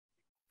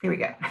Here we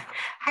go.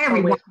 Hi, Oh,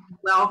 everyone. wait.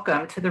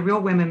 Welcome to the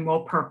Real Women,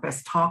 Real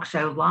Purpose talk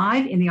show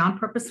live in the On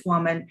Purpose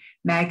Woman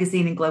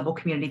magazine and global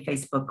community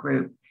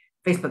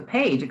Facebook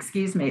page,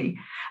 excuse me.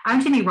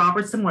 I'm Ginny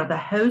Robertson, one of the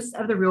hosts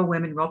of the Real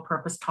Women, Real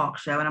Purpose talk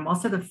show, and I'm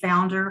also the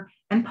founder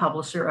and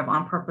publisher of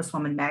On Purpose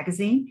Woman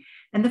magazine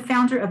and the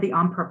founder of the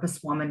On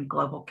Purpose Woman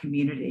global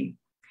community.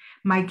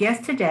 My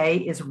guest today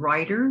is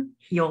writer,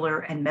 healer,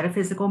 and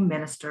metaphysical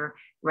minister,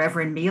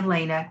 Reverend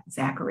Mialena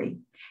Zachary.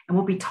 And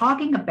we'll be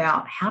talking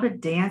about how to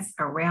dance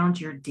around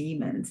your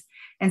demons,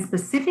 and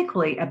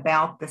specifically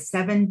about the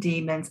 7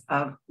 demons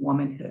of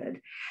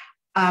womanhood.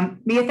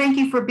 Mia, thank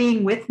you for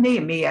being with me.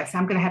 And Mia, so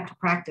I'm going to have to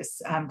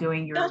practice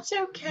doing your That's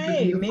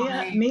okay. beautiful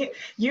Mia, name. Mia,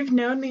 you've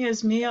known me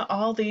as Mia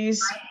all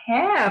these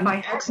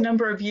I X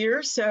number of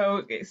years,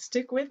 so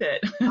stick with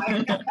it.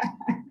 have.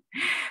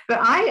 But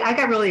I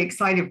got really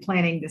excited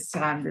planning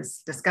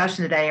this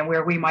discussion today and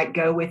where we might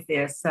go with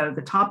this. So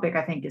the topic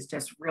I think is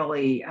just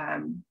really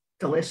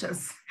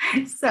delicious.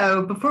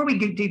 So before we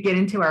do get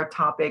into our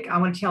topic, I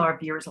want to tell our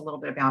viewers a little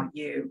bit about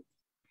you.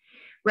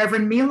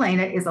 Reverend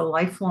Mialena is a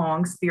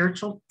lifelong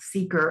spiritual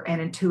seeker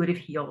and intuitive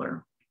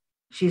healer.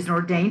 She's an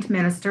ordained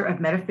minister of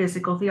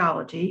metaphysical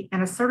theology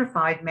and a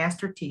certified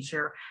master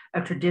teacher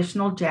of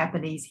traditional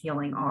Japanese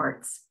healing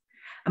arts.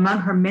 Among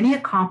her many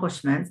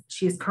accomplishments,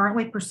 she is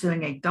currently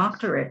pursuing a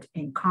doctorate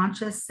in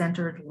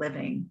conscious-centered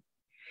living.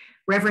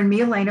 Reverend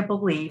Mialena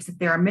believes that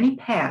there are many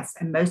paths,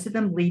 and most of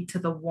them lead to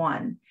the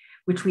one,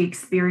 which we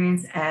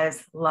experience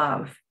as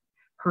love.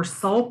 Her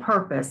sole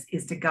purpose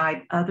is to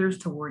guide others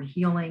toward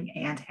healing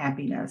and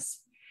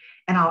happiness.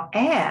 And I'll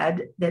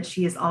add that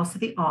she is also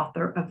the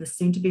author of the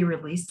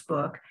soon-to-be-released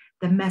book,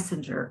 The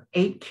Messenger,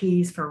 8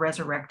 Keys for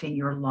Resurrecting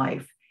Your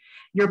Life.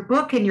 Your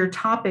book and your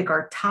topic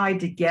are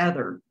tied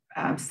together.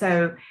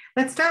 So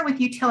let's start with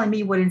you telling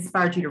me what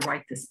inspired you to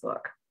write this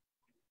book.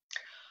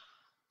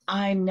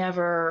 I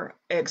never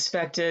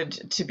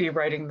expected to be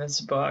writing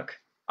this book.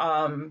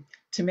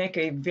 To make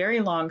a very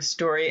long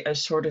story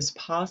as short as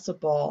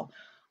possible,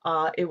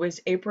 it was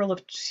April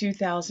of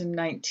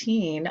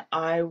 2019.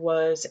 I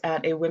was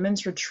at a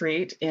women's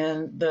retreat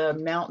in the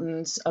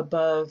mountains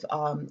above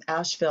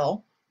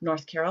Asheville,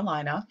 North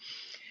Carolina.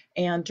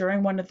 And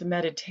during one of the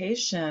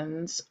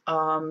meditations,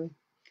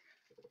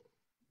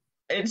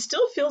 it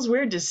still feels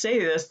weird to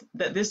say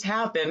that this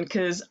happened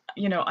because,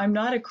 I'm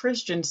not a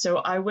Christian, so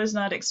I was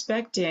not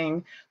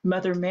expecting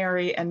Mother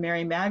Mary and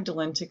Mary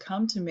Magdalene to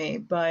come to me,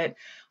 but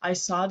I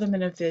saw them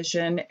in a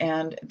vision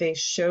and they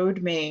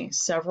showed me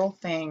several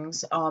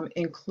things,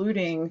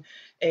 including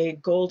a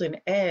golden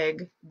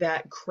egg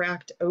that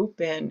cracked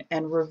open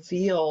and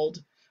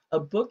revealed a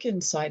book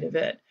inside of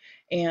it.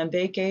 And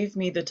they gave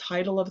me the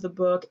title of the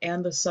book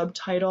and the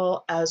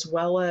subtitle, as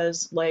well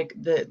as like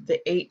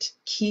the 8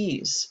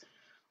 keys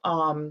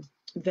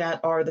that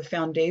are the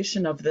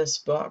foundation of this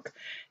book.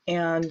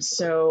 And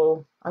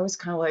so I was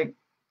kind of like,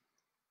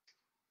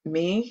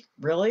 me?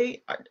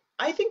 Really?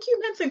 I think you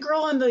meant the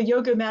girl on the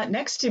yoga mat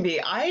next to me.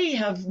 I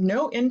have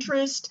no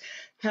interest,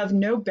 have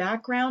no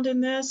background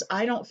in this.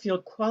 I don't feel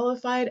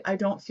qualified. I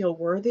don't feel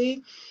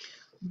worthy.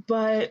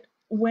 But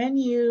when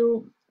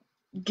you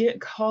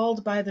get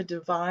called by the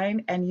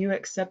divine and you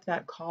accept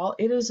that call,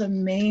 it is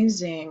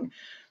amazing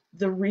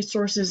the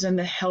resources and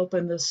the help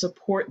and the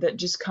support that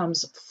just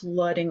comes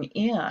flooding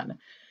in,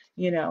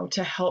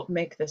 to help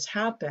make this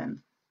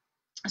happen.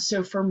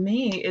 So for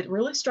me, it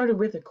really started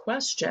with a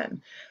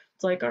question.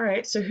 It's like, all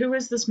right, so who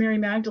is this Mary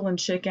Magdalene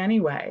chick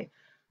anyway?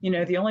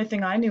 The only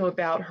thing I knew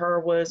about her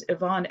was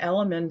Yvonne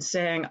Elliman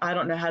saying, I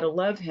don't know how to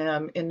love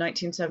him in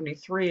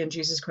 1973 in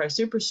Jesus Christ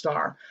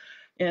Superstar.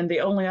 And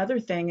the only other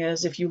thing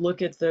is, if you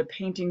look at the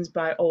paintings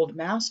by old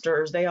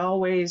masters, they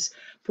always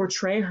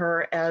portray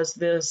her as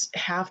this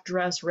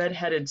half-dressed,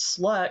 red-headed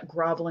slut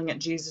groveling at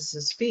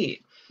Jesus's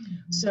feet.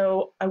 Mm-hmm.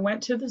 So I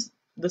went to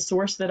the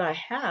source that I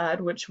had,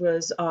 which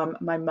was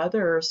my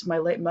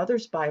late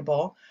mother's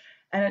Bible.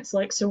 And it's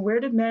like, so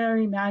where did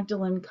Mary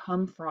Magdalene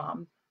come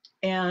from?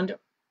 And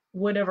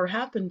whatever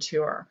happened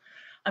to her?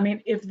 I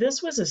mean, if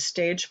this was a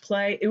stage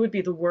play, it would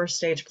be the worst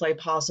stage play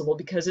possible,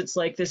 because it's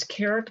like this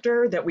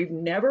character that we've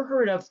never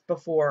heard of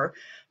before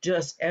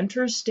just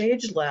enters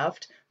stage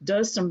left,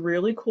 does some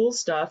really cool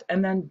stuff,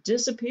 and then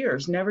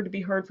disappears, never to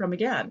be heard from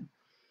again.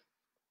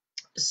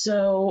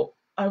 So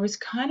I was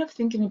kind of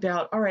thinking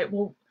about, all right,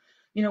 well,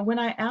 when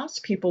I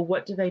ask people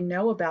what do they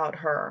know about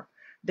her,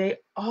 they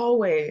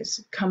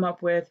always come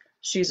up with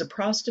she's a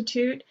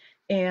prostitute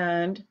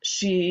and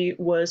she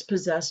was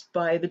possessed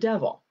by the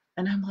devil.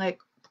 And I'm like,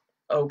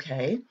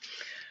 okay,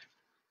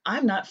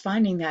 I'm not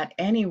finding that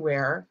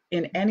anywhere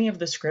in any of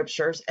the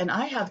scriptures, and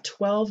I have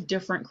 12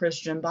 different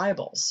Christian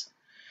Bibles.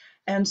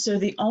 And so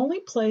the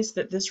only place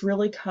that this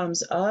really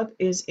comes up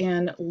is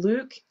in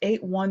Luke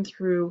 8:1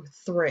 through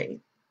 3.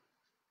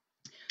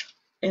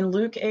 In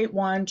Luke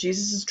 8:1,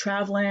 Jesus is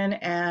traveling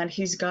and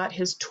he's got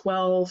his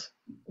 12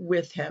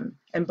 with him.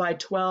 And by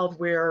 12,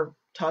 we're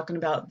talking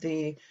about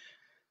the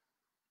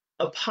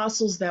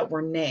apostles that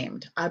were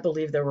named. I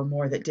believe there were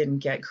more that didn't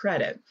get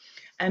credit.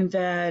 And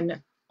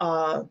then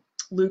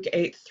Luke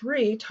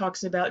 8:3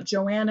 talks about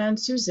Joanna and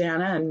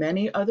Susanna and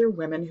many other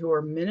women who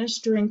are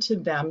ministering to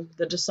them,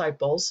 the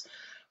disciples,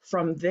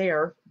 from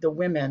the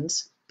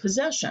women's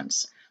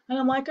possessions. And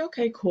I'm like,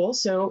 okay, cool.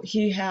 So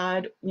he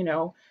had,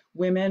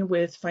 women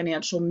with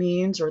financial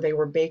means, or they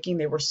were baking,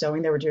 they were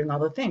sewing, they were doing all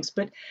the things.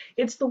 But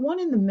it's the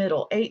one in the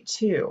middle,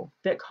 8:2,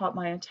 that caught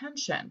my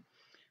attention.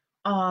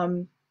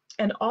 And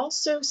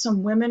also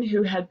some women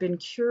who had been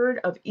cured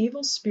of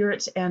evil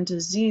spirits and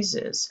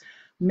diseases.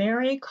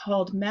 Mary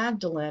called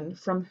Magdalene,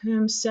 from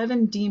whom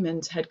 7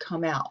 demons had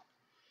come out.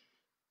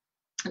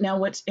 Now,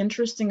 what's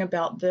interesting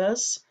about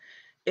this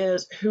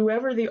is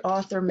whoever the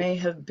author may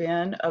have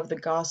been of the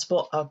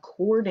gospel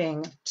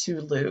according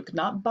to Luke,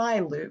 not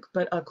by Luke,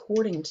 but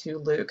according to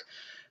Luke,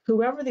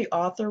 whoever the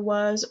author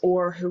was,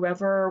 or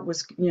whoever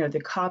was,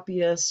 the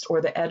copyist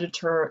or the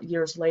editor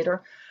years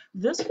later,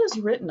 this was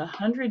written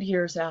 100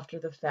 years after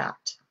the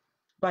fact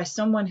by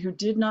someone who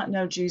did not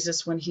know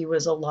Jesus when he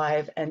was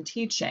alive and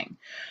teaching.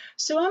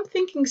 So I'm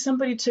thinking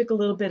somebody took a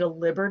little bit of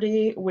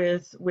liberty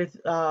with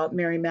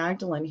Mary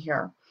Magdalene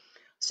here.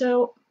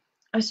 So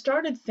I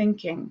started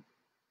thinking,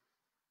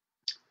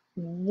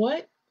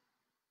 what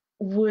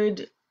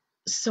would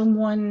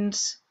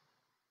someone's,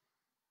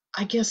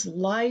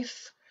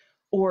 life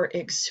or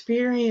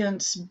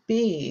experience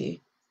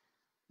be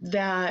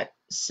that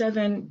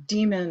 7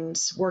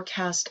 demons were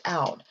cast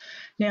out?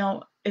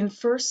 Now, in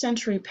first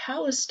century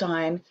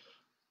Palestine,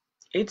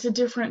 it's a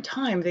different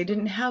time. They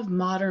didn't have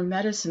modern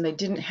medicine. They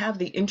didn't have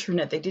the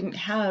internet. They didn't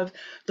have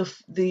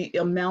the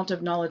amount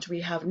of knowledge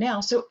we have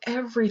now. So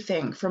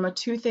everything from a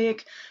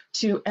toothache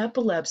to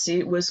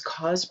epilepsy was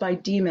caused by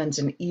demons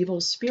and evil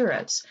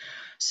spirits.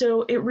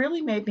 So it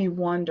really made me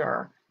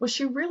wonder, was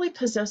she really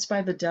possessed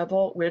by the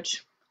devil?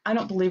 Which I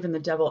don't believe in the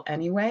devil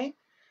anyway.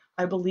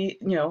 I believe,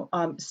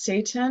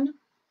 Satan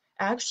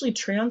actually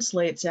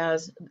translates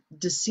as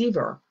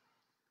deceiver.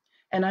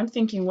 And I'm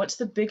thinking, what's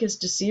the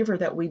biggest deceiver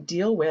that we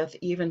deal with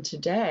even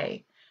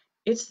today?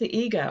 It's the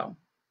ego.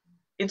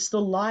 It's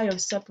the lie of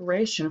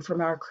separation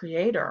from our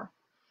Creator.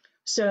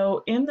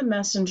 So in the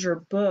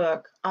Messenger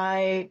book,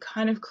 I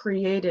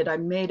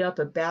made up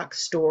a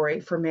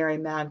backstory for Mary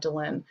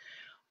Magdalene.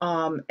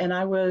 And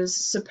I was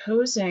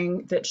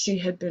supposing that she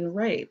had been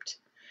raped.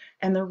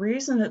 And the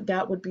reason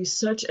that would be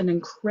such an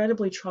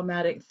incredibly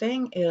traumatic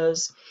thing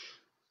is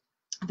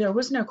there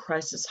was no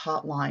crisis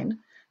hotline.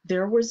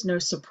 There was no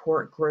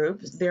support group.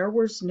 There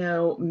was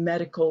no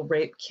medical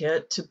rape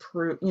kit to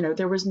prove,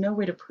 there was no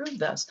way to prove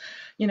this,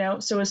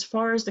 so as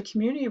far as the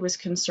community was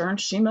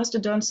concerned, she must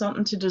have done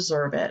something to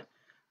deserve it.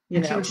 She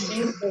was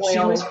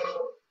spoiled.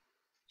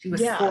 She was,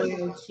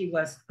 she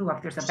was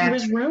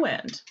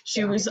ruined.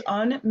 She was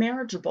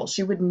unmarriageable.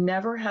 She would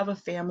never have a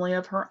family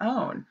of her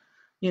own.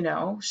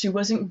 She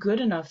wasn't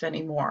good enough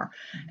anymore.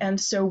 And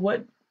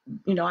so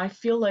I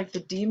feel like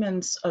the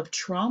demons of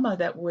trauma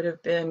that would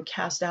have been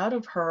cast out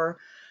of her,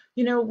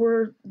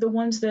 were the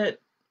ones that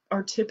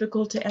are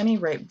typical to any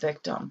rape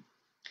victim.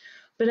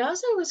 But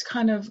as I was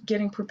kind of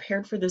getting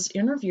prepared for this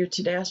interview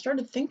today, I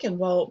started thinking,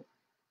 well,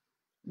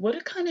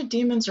 what kind of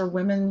demons are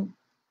women?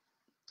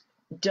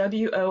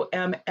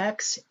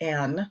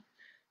 WOMXN.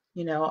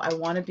 I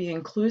want to be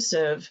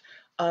inclusive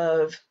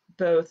of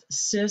both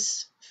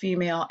cis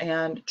female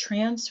and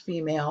trans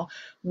female.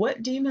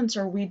 What demons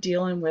are we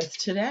dealing with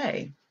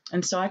today?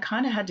 And so I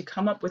kind of had to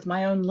come up with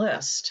my own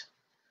list.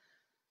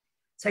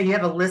 So you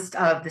have a list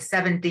of the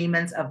 7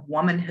 demons of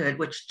womanhood,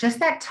 which just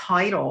that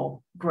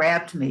title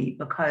grabbed me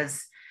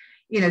because,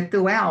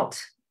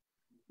 throughout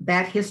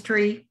that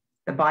history,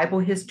 the Bible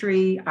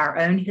history, our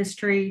own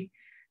history,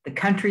 the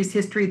country's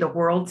history, the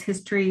world's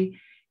history,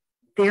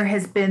 there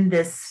has been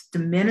this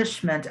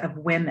diminishment of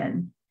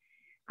women.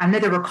 I know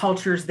there were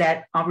cultures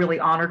that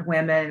really honored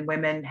women, and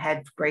women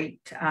had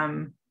great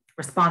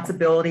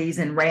responsibilities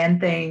and ran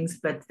things,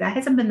 but that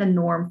hasn't been the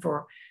norm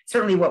for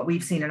certainly what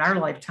we've seen in our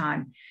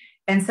lifetime.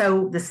 And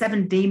so the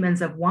 7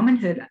 demons of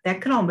womanhood, that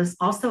could almost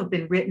also have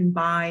been written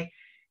by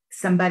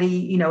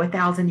somebody,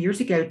 1,000 years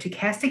ago to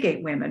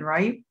castigate women,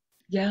 right?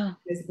 Yeah.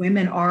 Because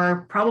women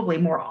are probably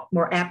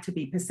more apt to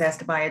be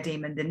possessed by a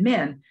demon than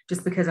men,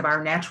 just because of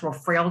our natural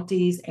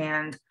frailties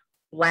and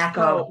lack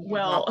of.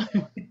 Well,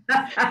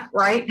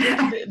 right.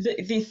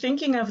 The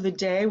thinking of the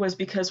day was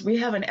because we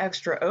have an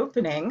extra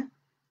opening.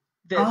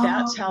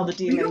 That's how the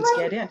demons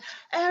get in.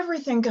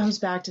 Everything comes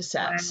back to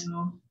sex.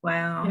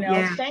 Wow.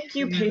 Thank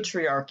you,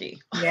 patriarchy.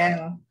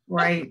 Yeah,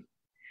 right.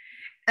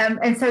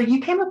 And so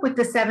you came up with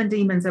the 7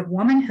 demons of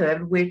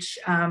womanhood, which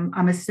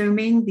I'm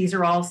assuming these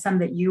are all some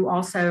that you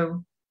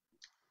also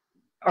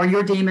are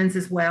your demons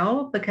as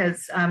well,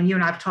 because you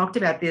and I have talked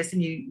about this,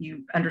 and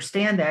you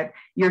understand that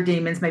your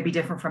demons may be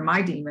different from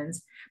my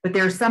demons, but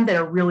there are some that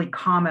are really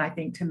common, I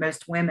think, to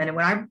most women. And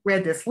when I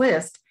read this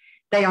list,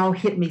 they all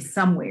hit me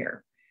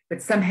somewhere,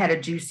 but some had a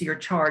juicier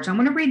charge. I'm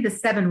going to read the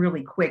 7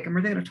 really quick, and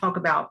we're going to talk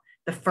about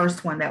the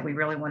first one that we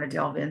really want to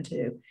delve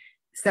into.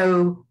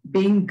 So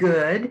being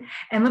good.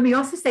 And let me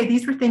also say,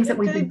 these were things that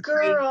we've been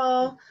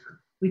girl.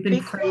 We've been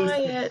be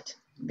quiet,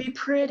 be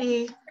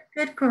pretty.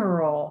 Good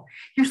girl.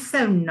 You're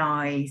so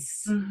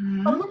nice. Oh,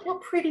 Hmm. look how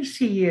pretty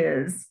she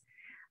is.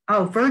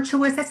 Oh,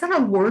 virtuous. That's not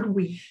a word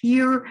we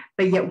hear,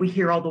 but yet we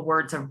hear all the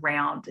words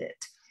around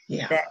it.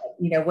 Yeah.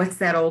 That, what's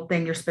that old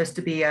thing? You're supposed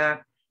to be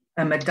a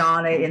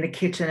Madonna in the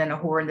kitchen and a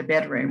whore in the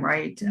bedroom,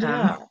 right?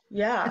 Yeah,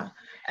 yeah.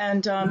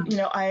 And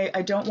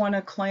I don't want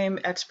to claim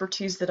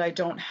expertise that I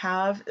don't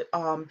have.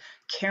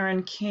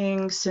 Karen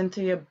King,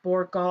 Cynthia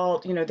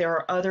Borgalt, there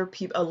are other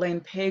people,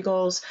 Elaine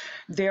Pagels.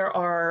 There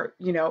are,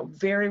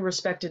 very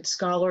respected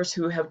scholars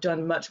who have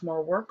done much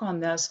more work on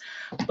this.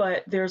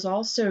 But there's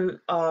also,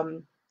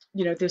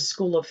 this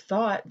school of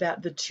thought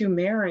that the two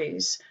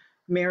Marys,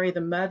 Mary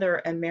the mother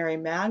and Mary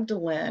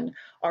Magdalene,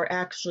 are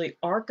actually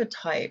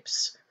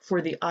archetypes for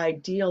the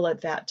ideal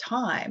at that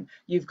time.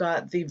 You've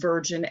got the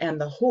virgin and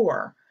the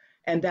whore.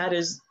 And that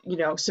is,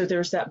 so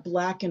there's that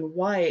black and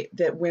white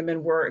that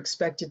women were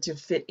expected to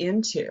fit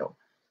into.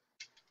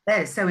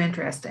 That is so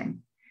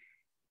interesting.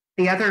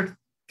 The other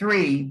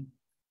three,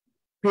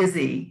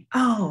 busy.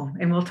 Oh,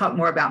 and we'll talk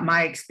more about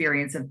my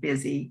experience of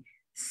busy,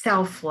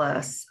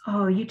 selfless.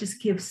 Oh, you're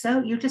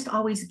just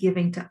always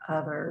giving to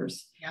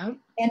others. Yeah.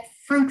 And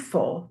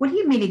fruitful. What do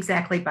you mean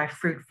exactly by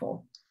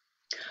fruitful?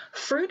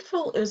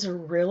 Fruitful is a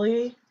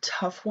really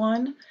tough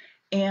one,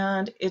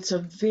 and it's a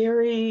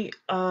very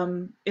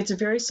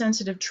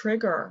sensitive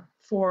trigger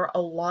for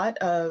a lot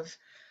of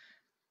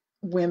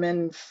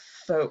women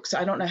folks.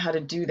 I don't know how to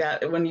do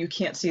that when you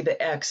can't see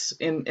the X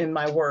in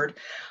my word.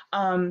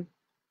 Um,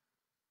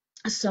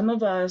 some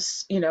of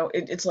us,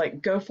 it's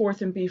like go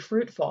forth and be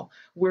fruitful.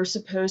 We're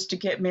supposed to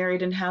get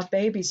married and have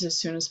babies as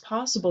soon as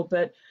possible,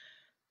 but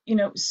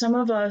some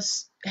of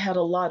us had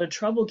a lot of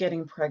trouble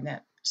getting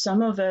pregnant.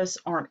 Some of us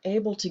aren't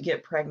able to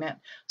get pregnant.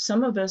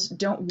 Some of us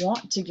don't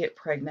want to get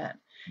pregnant.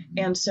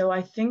 Mhm. And so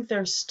I think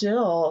there's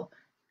still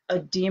a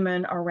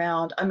demon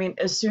around. I mean,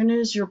 as soon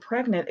as you're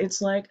pregnant,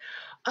 it's like,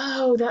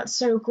 oh, that's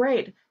so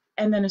great.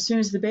 And then as soon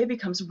as the baby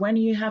comes, when are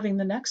you having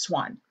the next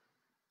one?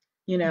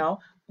 You know,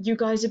 you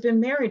guys have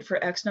been married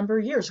for X number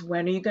of years.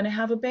 When are you going to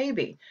have a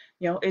baby?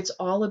 It's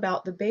all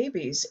about the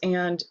babies.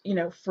 And,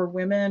 for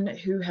women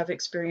who have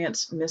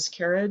experienced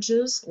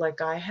miscarriages like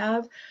I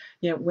have,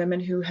 women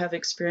who have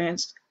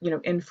experienced,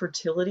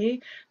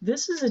 infertility,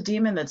 this is a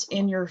demon that's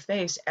in your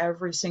face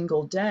every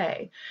single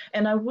day.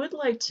 And I would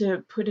like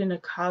to put in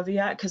a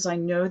caveat because I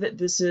know that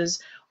this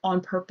is on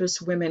purpose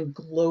women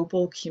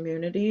global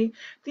community.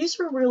 These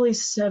are really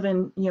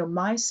seven,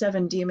 my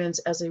seven demons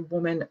as a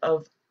woman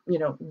of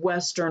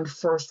Western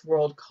first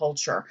world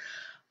culture.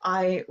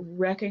 I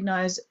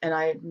recognize and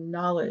I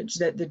acknowledge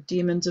that the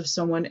demons of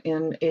someone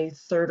in a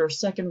third or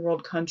second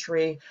world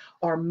country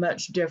are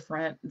much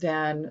different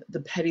than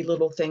the petty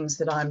little things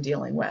that I'm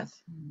dealing with.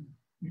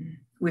 Mhm.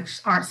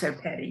 Which aren't so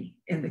petty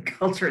in the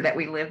culture that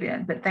we live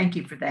in. But thank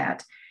you for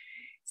that.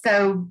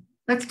 So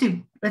let's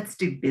do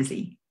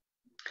busy.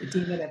 The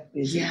demon of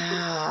busy. What do you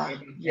Yeah, say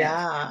about that?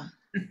 yeah.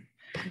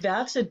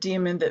 That's a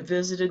demon that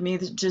visited me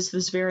just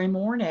this very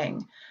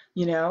morning,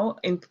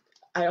 and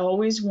I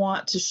always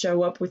want to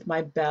show up with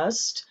my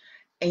best.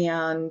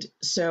 And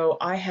so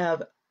I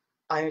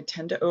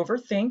tend to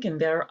overthink and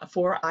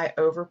therefore I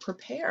over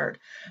prepared.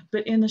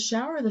 But in the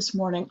shower this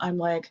morning, I'm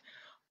like,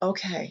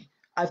 okay,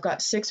 I've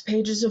got 6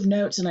 pages of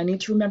notes and I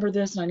need to remember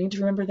this and I need to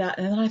remember that.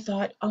 And then I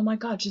thought, oh my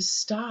God, just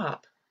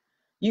stop.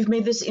 You've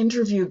made this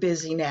interview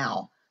busy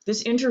now.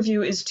 This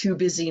interview is too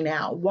busy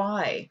now.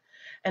 Why?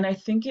 And I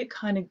think it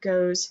kind of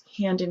goes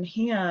hand in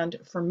hand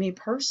for me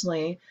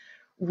personally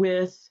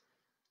with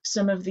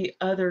some of the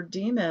other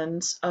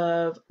demons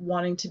of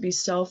wanting to be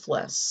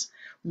selfless,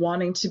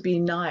 wanting to be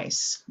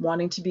nice,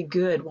 wanting to be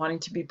good, wanting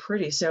to be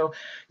pretty. So,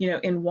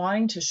 in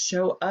wanting to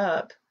show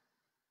up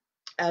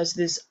as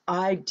this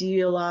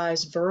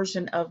idealized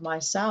version of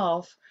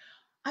myself,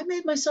 I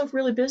made myself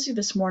really busy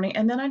this morning.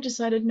 And then I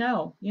decided,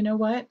 no, you know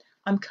what?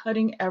 I'm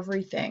cutting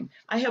everything.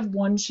 I have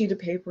one sheet of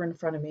paper in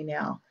front of me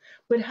now.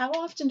 But how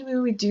often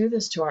do we do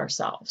this to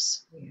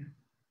ourselves? Yeah.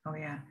 Oh,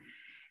 yeah.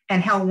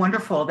 And how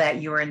wonderful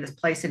that you are in this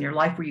place in your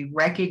life where you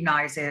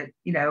recognize it.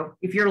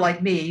 If you're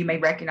like me, you may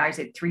recognize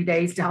it 3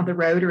 days down the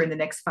road or in the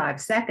next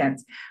 5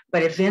 seconds,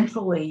 but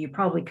eventually you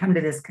probably come to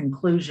this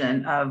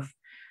conclusion of,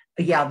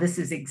 yeah, this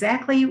is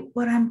exactly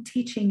what I'm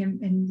teaching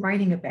and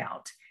writing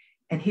about.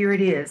 And here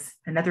it is,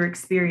 another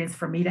experience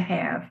for me to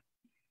have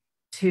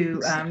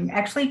to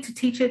actually to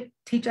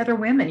teach other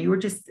women. You were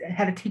just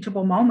had a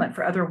teachable moment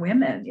for other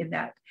women in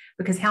that,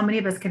 because how many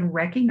of us can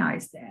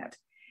recognize that?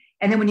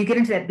 And then when you get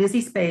into that busy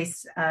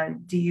space,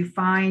 do you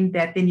find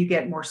that then you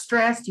get more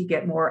stressed, you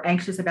get more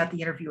anxious about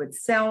the interview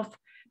itself,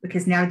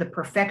 because now the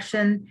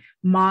perfection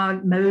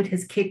mode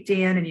has kicked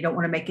in and you don't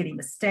want to make any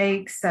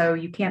mistakes. So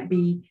you can't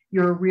be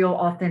your real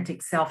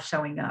authentic self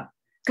showing up.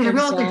 Because a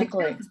real authentic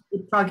self Exactly.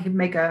 probably could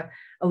make a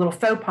little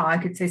faux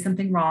pas, could say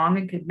something wrong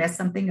and could mess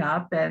something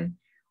up. And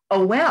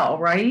oh, well,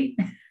 right?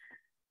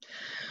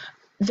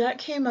 That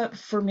came up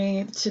for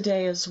me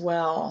today as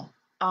well.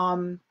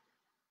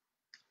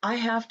 I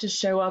have to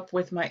show up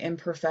with my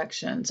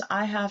imperfections.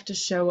 I have to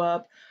show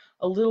up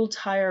a little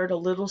tired, a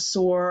little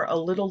sore, a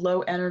little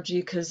low energy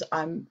because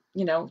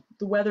the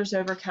weather's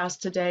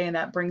overcast today and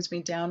that brings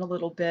me down a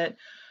little bit.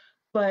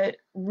 But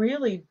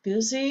really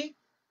busy,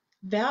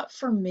 that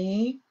for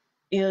me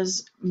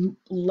is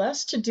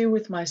less to do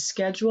with my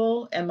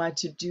schedule and my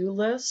to-do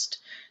list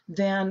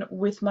than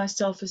with my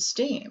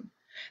self-esteem.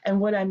 And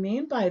what I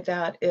mean by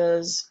that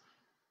is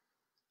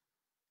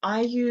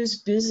I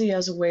use busy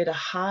as a way to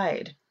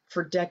hide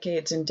for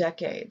decades and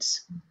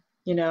decades.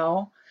 You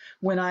know,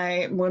 when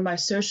my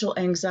social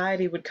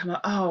anxiety would come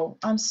up, oh,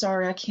 I'm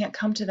sorry, I can't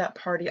come to that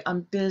party.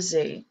 I'm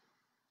busy.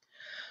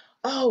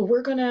 Oh,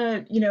 we're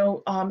gonna,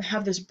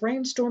 have this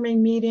brainstorming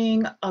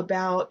meeting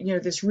about,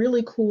 this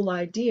really cool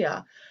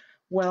idea.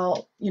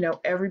 Well,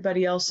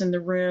 everybody else in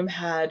the room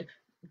had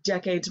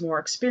decades more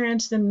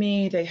experience than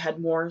me. They had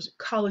more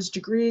college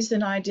degrees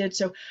than I did.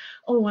 So,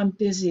 oh, I'm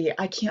busy.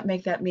 I can't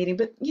make that meeting.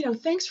 But,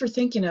 thanks for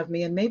thinking of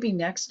me and maybe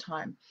next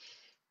time.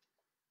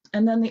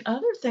 And then the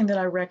other thing that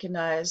I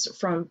recognize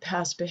from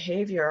past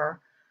behavior,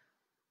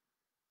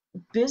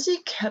 busy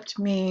kept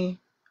me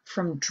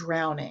from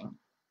drowning.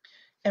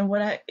 And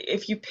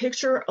if you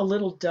picture a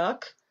little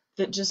duck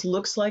that just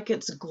looks like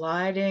it's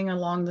gliding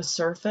along the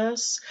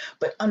surface,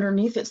 but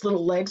underneath its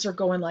little legs are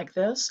going like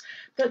this,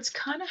 that's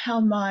kind of how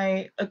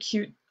my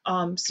acute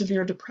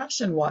severe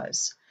depression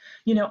was.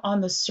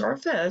 On the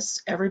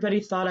surface, everybody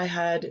thought I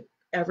had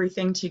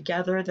everything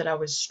together, that I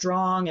was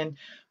strong and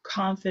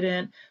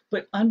confident,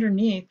 but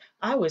underneath,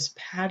 I was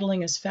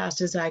paddling as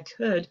fast as I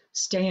could,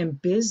 staying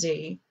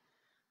busy,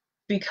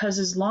 because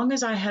as long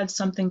as I had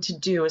something to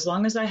do, as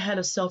long as I had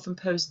a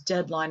self-imposed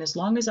deadline, as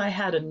long as I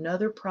had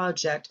another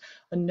project,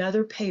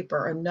 another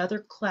paper, another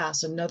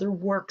class, another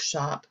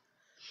workshop,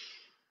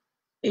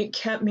 it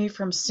kept me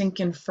from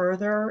sinking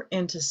further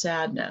into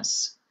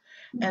sadness.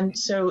 And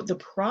so the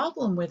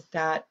problem with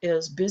that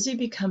is busy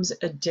becomes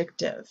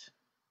addictive.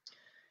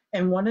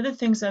 And one of the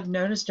things I've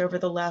noticed over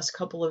the last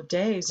couple of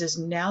days is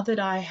now that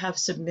I have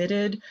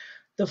submitted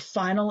the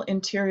final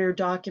interior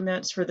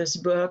documents for this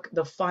book,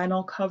 the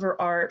final cover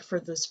art for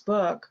this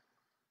book,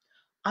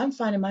 I'm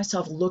finding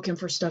myself looking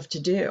for stuff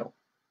to do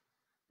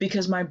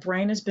because my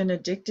brain has been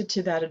addicted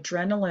to that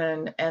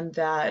adrenaline and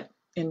that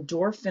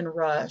endorphin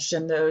rush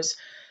and those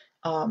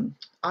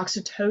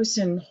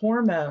oxytocin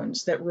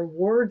hormones that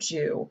reward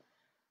you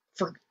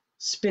for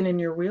spinning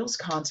your wheels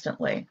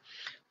constantly.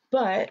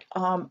 But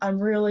I'm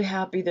really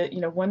happy that,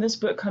 when this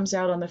book comes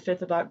out on the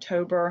 5th of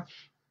October,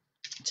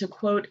 to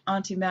quote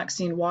Auntie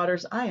Maxine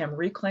Waters, I am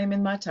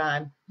reclaiming my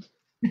time.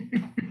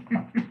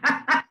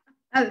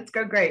 That's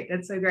so great.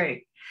 That's so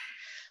great.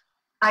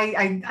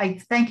 I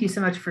thank you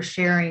so much for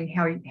sharing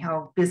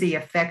how busy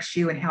affects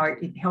you and how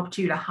it helped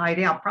you to hide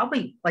out.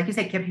 Probably, like you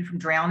said, kept you from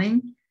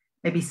drowning,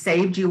 maybe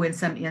saved you in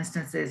some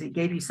instances. It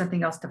gave you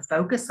something else to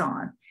focus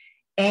on.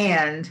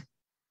 And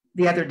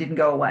the other didn't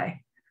go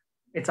away.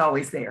 It's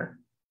always there.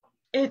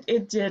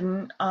 It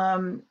didn't.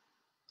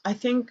 I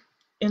think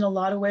in a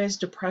lot of ways,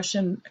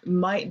 depression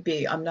might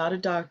be. I'm not a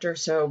doctor,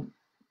 so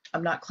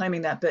I'm not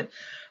claiming that, but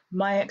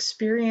my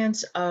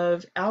experience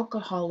of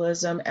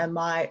alcoholism and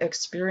my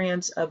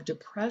experience of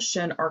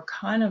depression are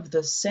kind of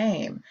the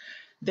same.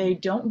 They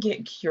don't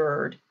get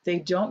cured. They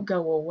don't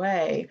go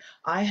away.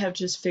 I have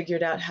just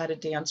figured out how to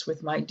dance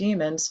with my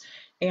demons,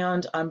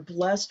 and I'm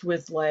blessed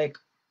with like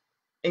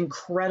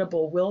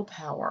incredible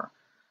willpower.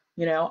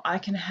 I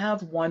can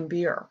have one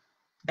beer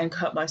and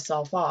cut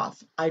myself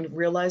off. I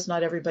realize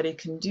not everybody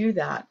can do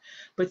that.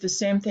 But the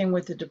same thing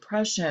with the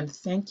depression.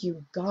 Thank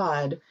you,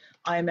 God.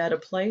 I'm at a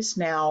place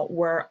now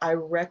where I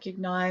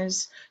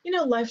recognize,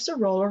 life's a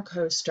roller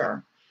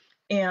coaster.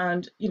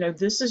 And,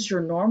 this is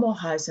your normal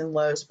highs and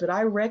lows. But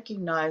I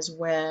recognize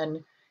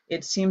when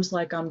it seems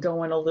like I'm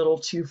going a little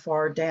too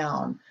far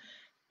down.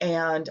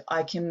 And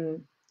I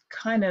can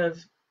kind of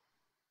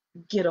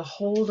get a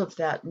hold of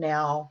that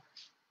now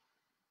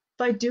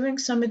by doing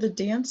some of the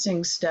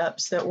dancing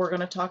steps that we're going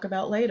to talk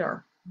about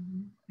later.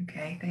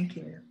 Okay, thank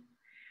you.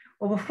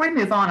 Well, before we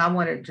move on, I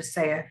want to just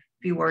say a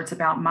few words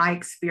about my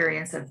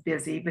experience of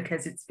busy,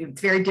 because it's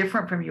very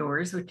different from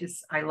yours, which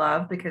is I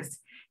love, because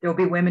there will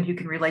be women who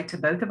can relate to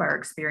both of our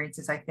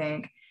experiences, I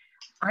think.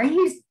 I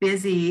used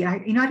busy. I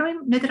don't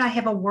even know that I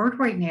have a word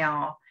right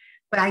now,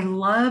 but I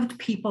loved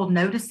people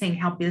noticing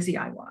how busy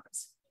I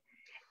was.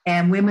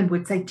 And women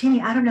would say,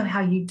 Ginny, I don't know how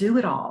you do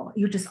it all.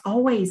 You just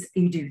always,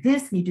 you do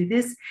this and you do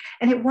this.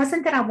 And it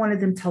wasn't that I wanted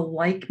them to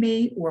like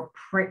me or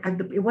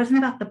it wasn't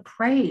about the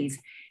praise.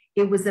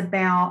 It was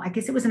about, I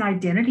guess it was an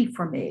identity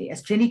for me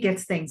as Ginny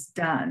gets things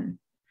done,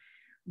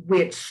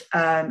 which,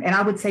 and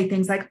I would say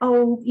things like,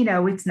 oh,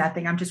 it's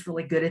nothing. I'm just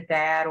really good at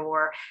that.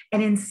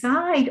 And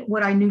inside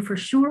what I knew for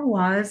sure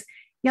was,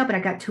 yeah, but I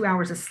got 2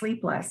 hours of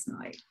sleep last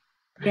night.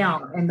 Yeah,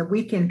 and the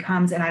weekend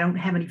comes and I don't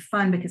have any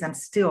fun because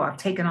I've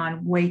taken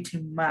on way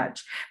too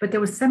much. But there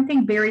was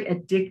something very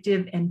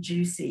addictive and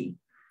juicy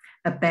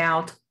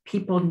about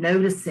people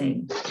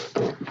noticing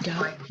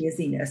my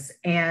busyness.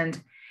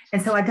 And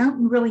so I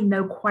don't really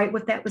know quite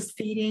what that was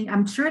feeding.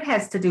 I'm sure it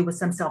has to do with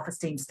some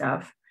self-esteem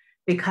stuff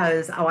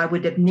because, I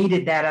would have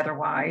needed that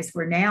otherwise.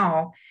 Where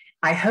now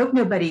I hope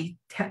nobody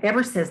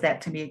ever says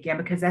that to me again,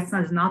 because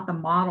is not the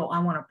model I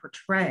want to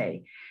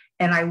portray.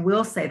 And I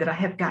will say that I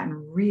have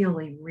gotten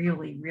really,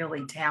 really,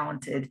 really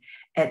talented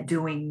at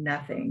doing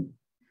nothing.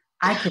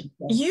 I can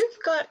just, You've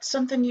got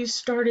something you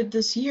started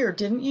this year,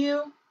 didn't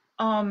you?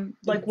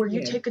 Like where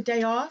you take a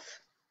day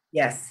off?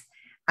 yes.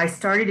 I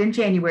started in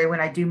January when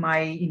I do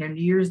my, New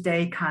Year's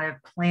Day kind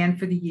of plan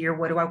for the year.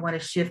 What do I want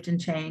to shift and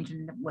change?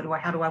 And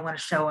how do I want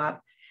to show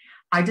up?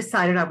 I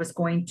decided I was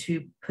going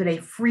to put a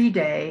free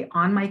day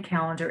on my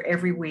calendar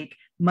every week,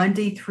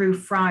 Monday through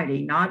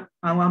Friday. Not,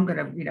 oh, I'm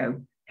going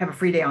to, have a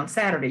free day on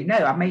Saturday. No,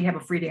 I may have a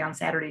free day on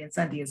Saturday and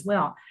Sunday as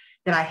well.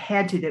 That I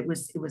had to. It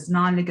was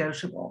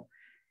non-negotiable,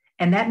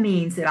 and that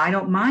means that I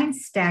don't mind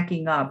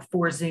stacking up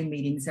 4 Zoom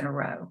meetings in a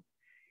row,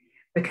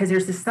 because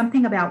there's this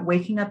something about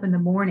waking up in the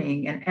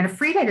morning, and a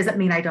free day doesn't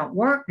mean I don't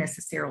work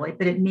necessarily,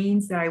 but it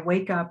means that I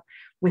wake up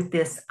with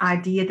this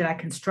idea that I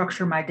can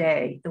structure my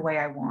day the way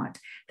I want,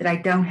 that I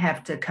don't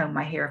have to comb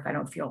my hair if I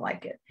don't feel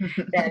like it,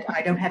 that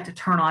I don't have to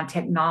turn on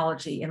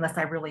technology unless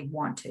I really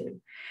want to.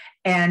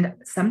 And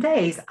some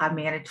weeks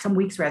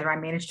I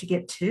managed to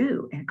get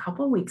 2. And a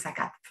couple of weeks I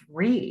got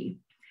 3.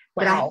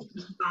 But I had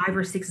 5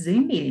 or 6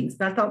 Zoom meetings.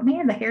 But I thought,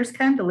 man, the hair's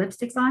combed, the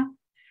lipstick's on.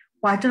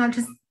 Why don't I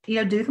just,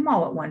 do them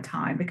all at one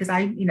time? Because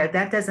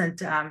that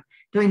doesn't,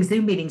 doing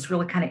Zoom meetings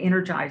really kind of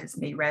energizes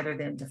me rather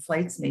than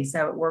deflates me.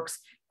 So it works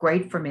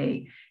great for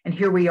me. And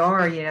here we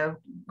are,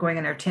 going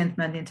in our 10th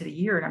month into the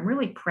year. And I'm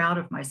really proud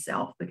of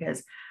myself,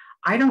 because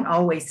I don't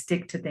always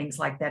stick to things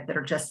like that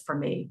are just for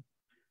me,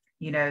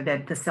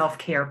 that the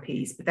self-care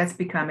piece. But that's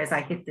become, as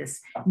I hit this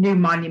new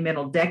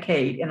monumental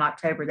decade in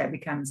October, that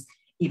becomes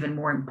even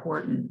more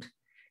important.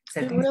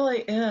 So it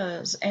really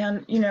is.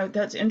 And,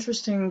 that's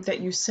interesting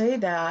that you say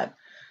that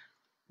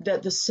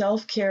the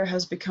self-care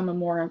has become a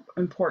more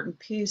important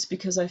piece,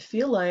 because I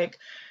feel like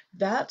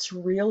that's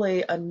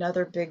really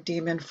another big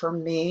demon for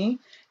me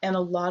and a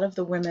lot of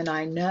the women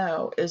I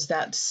know, is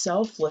that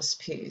selfless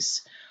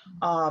piece.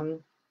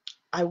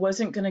 I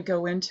wasn't going to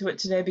go into it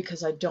today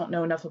because I don't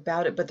know enough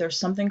about it, but there's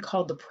something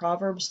called the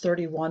Proverbs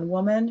 31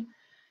 woman,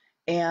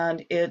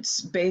 and it's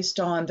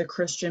based on the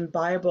Christian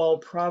Bible,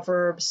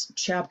 Proverbs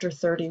chapter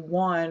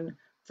 31,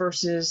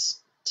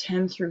 verses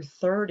 10 through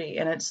 30.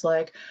 And it's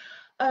like,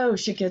 oh,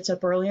 she gets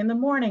up early in the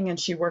morning and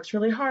she works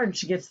really hard and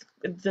she gets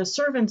the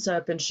servants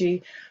up and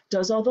she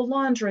does all the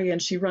laundry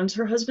and she runs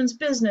her husband's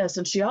business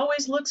and she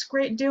always looks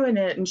great doing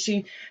it and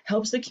she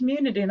helps the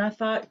community. And I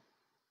thought,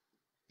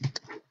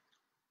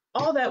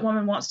 all that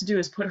woman wants to do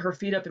is put her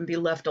feet up and be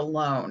left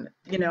alone.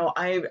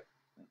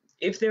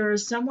 If there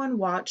is someone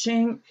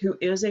watching who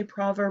is a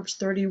Proverbs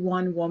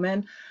 31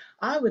 woman,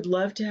 I would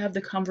love to have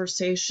the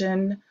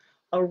conversation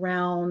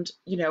around,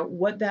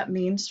 what that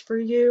means for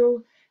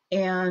you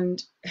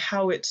and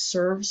how it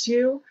serves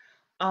you.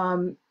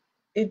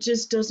 It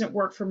just doesn't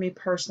work for me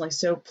personally.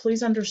 So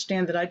please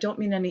understand that I don't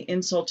mean any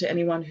insult to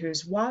anyone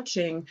who's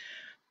watching,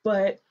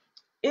 but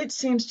it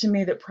seems to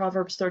me that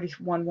Proverbs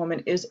 31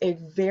 woman is a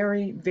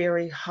very,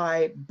 very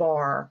high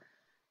bar.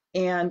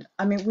 And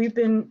I mean,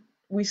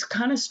 we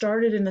kind of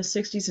started in the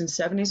 60s and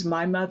 70s,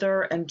 my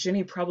mother and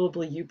Ginny,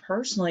 probably you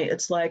personally.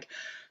 It's like,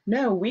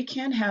 no, we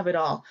can have it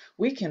all.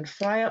 We can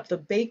fry up the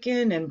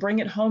bacon and bring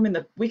it home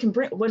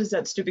what is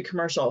that stupid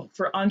commercial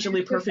for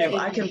Anjali perfume?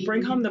 I can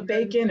bring home the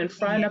bacon and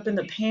fry it up in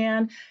the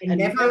pan. And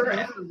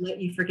never let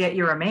you forget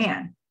you're a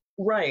man.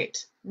 Right.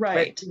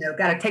 But,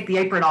 got to take the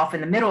apron off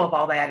in the middle of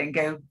all that and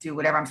go do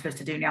whatever I'm supposed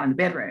to do now in the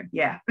bedroom.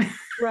 Yeah.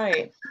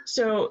 Right.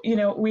 So,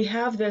 we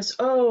have this,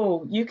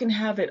 you can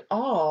have it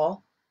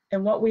all.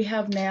 And what we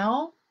have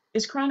now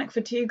is chronic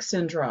fatigue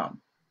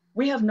syndrome.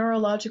 We have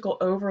neurological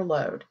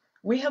overload.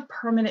 We have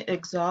permanent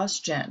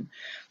exhaustion.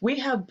 We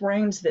have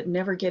brains that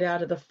never get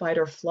out of the fight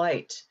or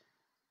flight,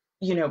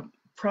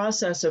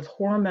 process of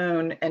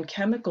hormone and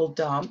chemical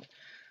dump,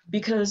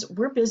 because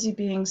we're busy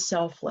being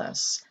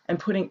selfless and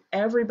putting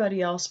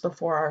everybody else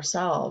before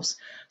ourselves.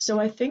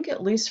 So I think,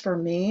 at least for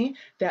me,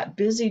 that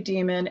busy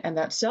demon and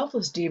that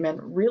selfless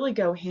demon really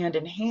go hand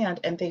in hand,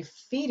 and they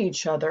feed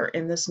each other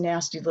in this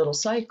nasty little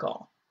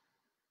cycle.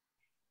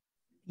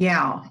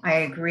 Yeah, I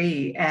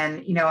agree.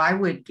 And, I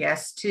would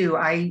guess too,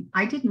 I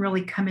didn't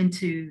really come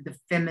into the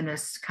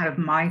feminist kind of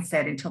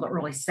mindset until the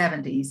early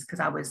 70s, because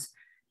I was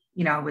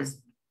 21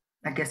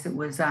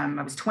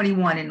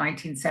 in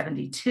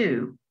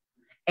 1972.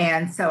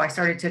 And so I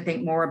started to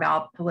think more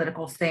about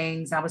political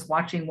things. I was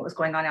watching what was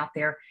going on out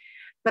there.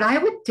 But I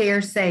would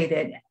dare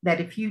say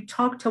that if you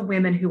talk to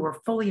women who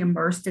were fully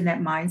immersed in that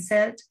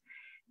mindset,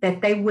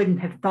 that they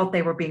wouldn't have thought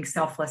they were being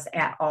selfless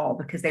at all,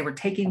 because they were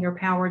taking their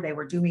power, they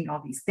were doing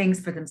all these things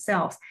for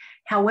themselves.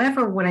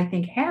 However, what I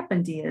think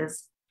happened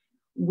is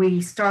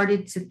we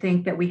started to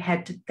think that we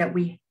had to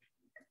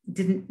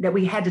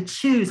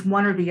choose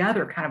one or the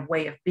other kind of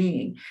way of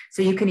being.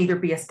 So you can either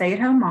be a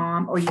stay-at-home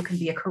mom or you can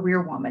be a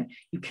career woman.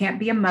 You can't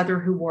be a mother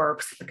who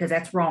works, because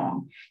that's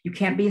wrong. You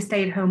can't be a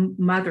stay-at-home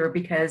mother,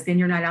 because then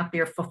you're not out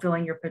there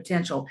fulfilling your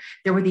potential.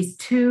 There were these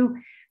two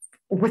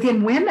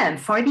within women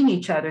fighting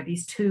each other,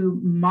 these two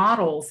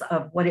models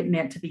of what it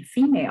meant to be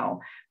female.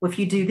 Well, if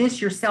you do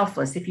this, you're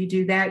selfless. If you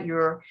do that,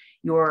 you're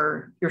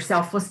you're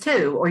selfless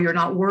too, or you're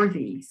not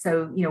worthy.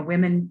 So,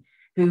 women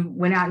who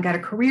went out and got a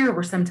career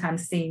were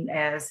sometimes seen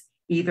as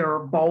either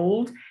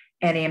bold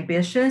and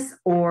ambitious,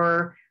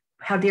 or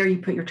how dare you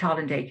put your child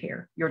in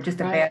daycare? You're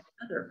just a bad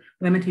mother.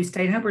 Women who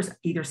stayed home were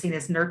either seen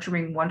as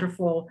nurturing,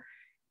 wonderful,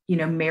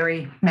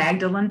 Mary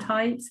Magdalene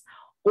types,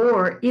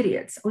 or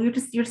idiots. Oh, you're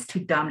just too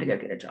dumb to go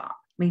get a job.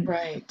 I mean,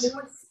 Right. they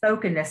weren't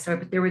spoken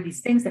necessarily, but there were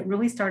these things that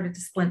really started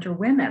to splinter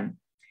women.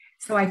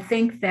 So I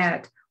think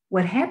that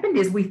what happened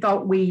is we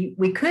thought we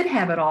could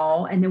have it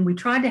all, and then we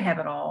tried to have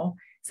it all.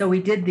 So we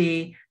did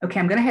okay,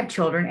 I'm going to have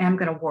children and I'm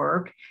going to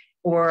work,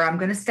 or I'm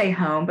going to stay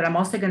home, but I'm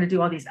also going to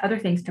do all these other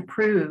things to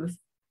prove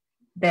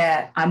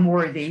that I'm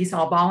worthy. So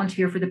I'll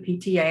volunteer for the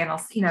PTA,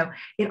 and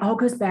it all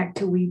goes back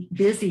to we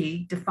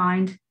busy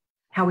defined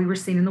how we were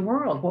seen in the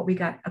world, what we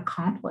got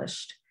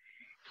accomplished.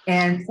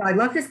 And so I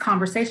love this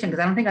conversation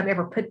because I don't think I've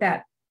ever put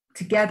that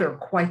together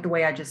quite the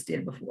way I just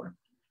did before.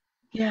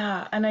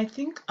 Yeah. And I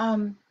think,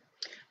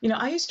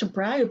 I used to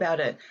brag about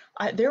it.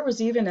 There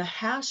was even a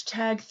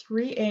hashtag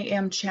 3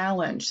 a.m.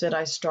 challenge that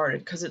I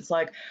started, because it's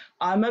like,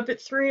 I'm up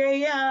at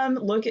 3 a.m.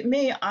 Look at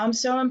me. I'm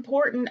so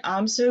important.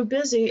 I'm so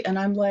busy. And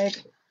I'm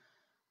like,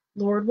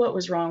 Lord, what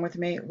was wrong with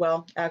me?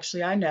 Well,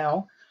 actually, I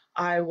know.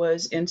 I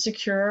was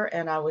insecure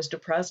and I was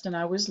depressed and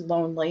I was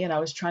lonely, and I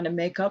was trying to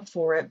make up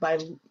for it by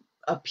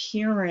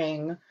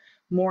appearing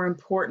more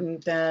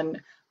important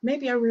than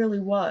maybe I really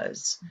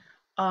was.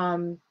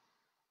 And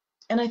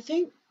I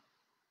think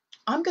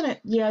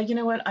you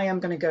know what? I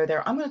am going to go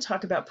there. I'm going to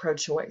talk about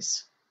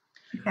pro-choice.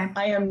 Okay.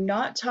 I am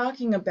not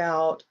talking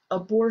about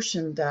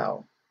abortion,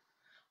 though.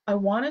 I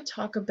want to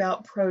talk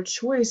about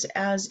pro-choice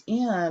as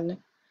in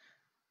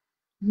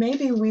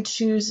maybe we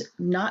choose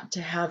not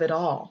to have it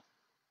all.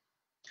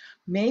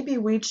 Maybe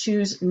we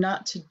choose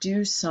not to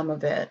do some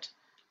of it.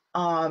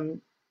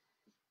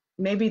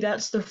 Maybe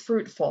that's the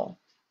fruitful.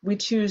 We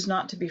choose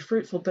not to be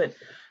fruitful, but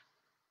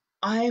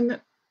I'm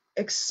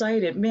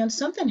excited. Man,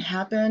 something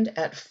happened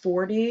at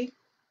 40.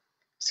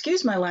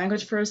 Excuse my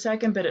language for a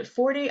second, but at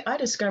 40, I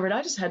discovered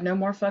I just had no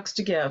more fucks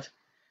to give.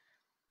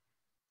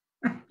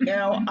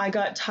 I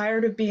got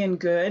tired of being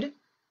good.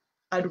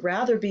 I'd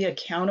rather be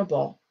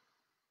accountable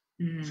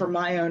for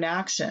my own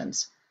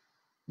actions,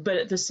 but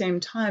at the same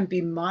time,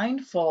 be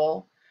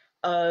mindful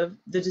of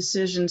the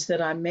decisions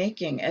that I'm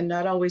making and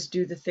not always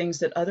do the things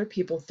that other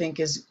people think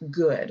is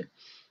good.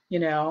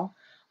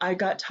 I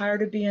got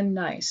tired of being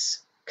nice,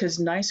 because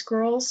nice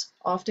girls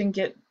often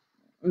get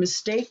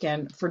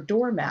mistaken for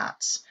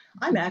doormats.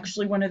 I'm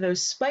actually one of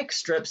those spike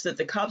strips that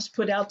the cops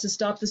put out to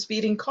stop the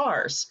speeding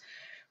cars,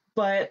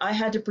 but I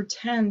had to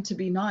pretend to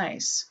be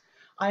nice.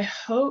 I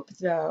hope,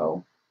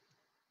 though,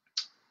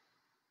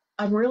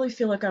 I really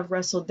feel like I've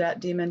wrestled that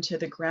demon to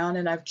the ground,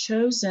 and I've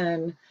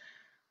chosen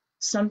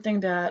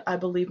something that I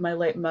believe my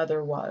late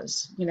mother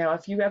was.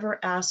 If you ever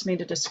asked me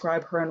to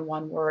describe her in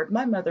one word,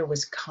 my mother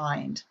was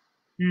kind.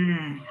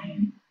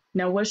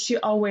 Now, was she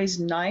always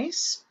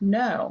nice?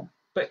 No,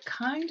 but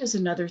kind is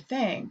another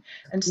thing.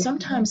 And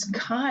sometimes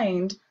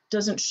kind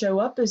doesn't show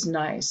up as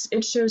nice.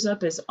 It shows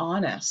up as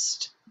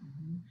honest.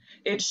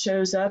 It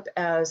shows up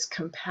as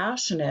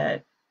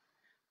compassionate,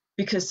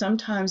 because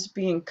sometimes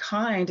being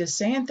kind is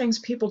saying things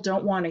people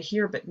don't want to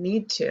hear but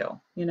need to,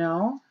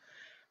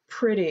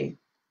 pretty.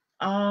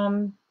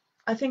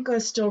 I think I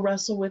still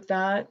wrestle with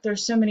that.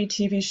 There's so many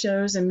TV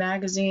shows and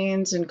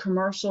magazines and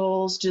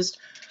commercials just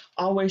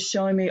always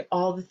showing me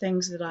all the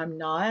things that I'm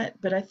not.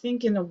 But I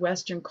think in the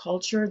Western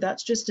culture,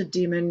 that's just a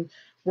demon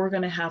we're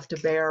going to have to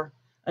bear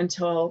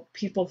until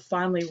people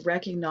finally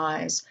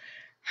recognize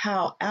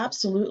how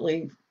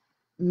absolutely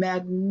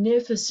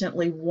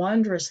magnificently,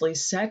 wondrously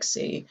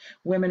sexy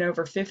women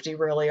over 50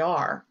 really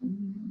are.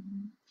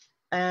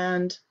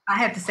 And I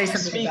have to say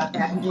something about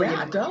that.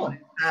 Yeah, go.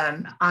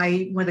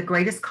 One of the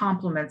greatest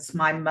compliments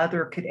my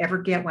mother could ever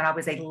get when I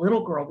was a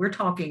little girl, we're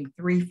talking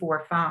 3,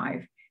 4,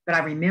 5, but I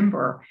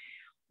remember,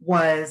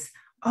 was,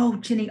 "Oh,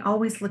 Ginny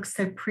always looks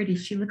so pretty.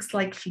 She looks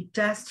like she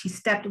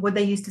stepped," what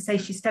they used to say,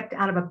 she stepped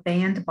out of a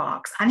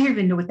bandbox. I didn't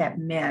even know what that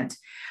meant,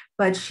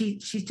 but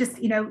she's just,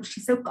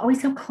 she's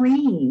always so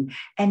clean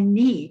and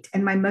neat.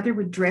 And my mother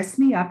would dress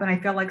me up, and I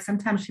felt like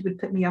sometimes she would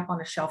put me up on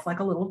a shelf like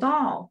a little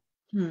doll.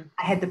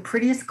 I had the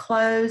prettiest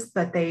clothes,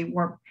 but they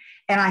weren't,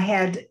 and I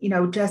had,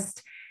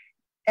 just,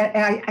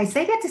 and I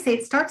say that to say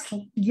it starts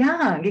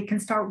young. It can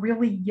start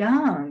really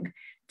young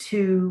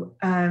to,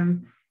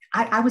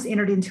 I was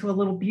entered into a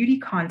little beauty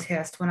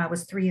contest when I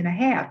was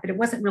 3.5, but it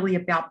wasn't really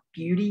about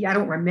beauty. I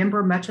don't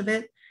remember much of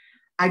it.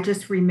 I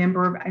just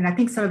remember, and I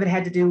think some of it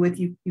had to do with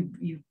you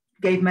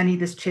gave money to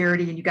this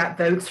charity and you got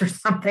votes or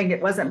something.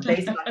 It wasn't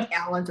based on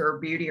talent or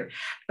beauty,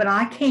 but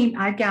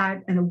I got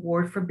an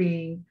award for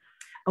being,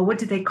 what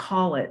did they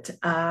call it?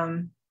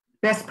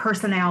 Best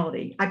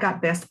personality. I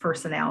got best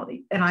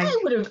personality, and I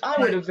would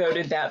have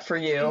voted that for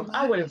you.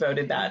 I would have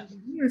voted that.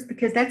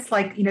 Because that's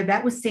like,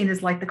 that was seen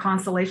as like the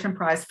consolation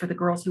prize for the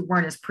girls who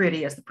weren't as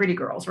pretty as the pretty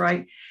girls,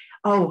 right?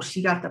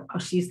 She's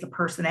the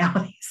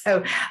personality.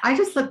 So I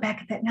just look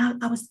back at that now.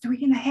 I was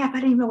 3.5. I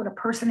didn't even know what a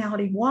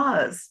personality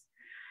was.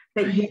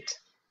 But right.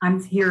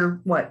 I'm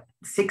here, what,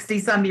 60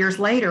 some years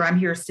later, I'm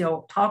here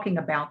still talking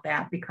about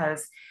that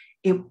because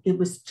it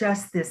was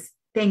just this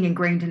thing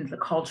ingrained into the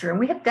culture. And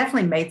we have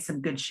definitely made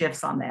some good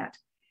shifts on that.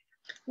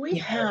 We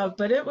have,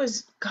 but it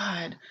was,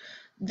 God,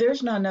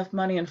 there's not enough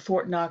money in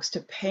Fort Knox to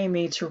pay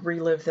me to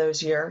relive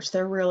those years.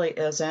 There really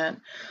isn't.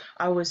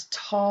 I was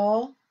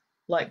tall,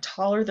 like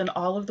taller than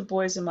all of the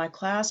boys in my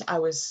class. I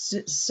was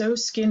so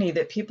skinny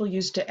that people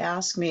used to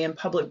ask me in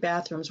public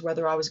bathrooms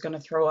whether I was going to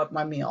throw up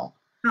my meal,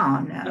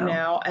 Oh,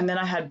 no. and then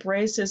I had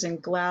braces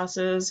and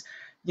glasses,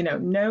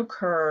 no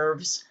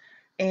curves.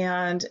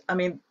 And I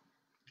mean,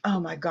 oh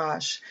my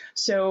gosh.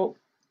 So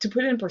to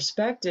put it in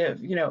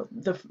perspective,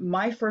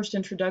 my first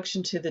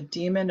introduction to the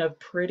demon of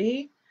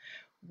pretty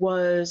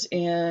was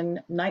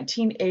in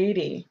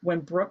 1980 when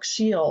Brooke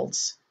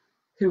Shields,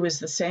 who was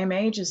the same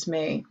age as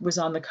me, was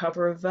on the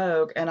cover of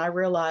Vogue. And I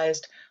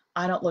realized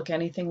I don't look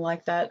anything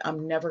like that.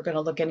 I'm never going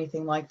to look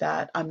anything like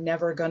that. I'm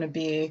never going to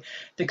be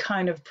the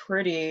kind of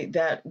pretty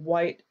that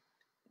white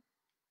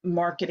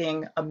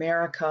marketing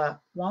America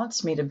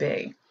wants me to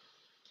be.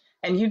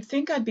 And you'd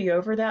think I'd be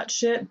over that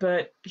shit,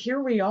 but here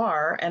we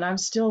are, and I'm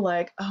still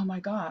like, oh my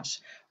gosh,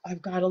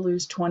 I've got to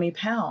lose 20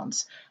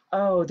 pounds.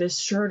 Oh, this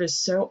shirt is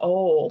so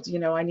old.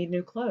 I need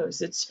new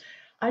clothes.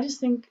 I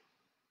just think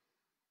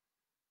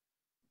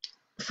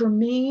for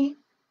me,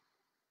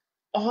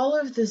 all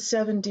of the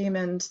 7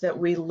 demons that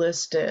we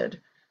listed,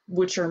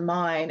 which are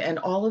mine, and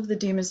all of the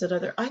demons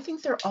I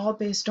think they're all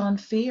based on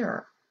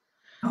fear.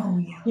 Oh,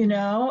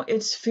 yeah.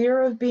 It's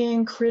fear of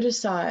being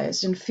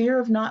criticized and fear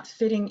of not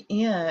fitting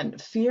in,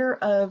 fear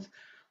of,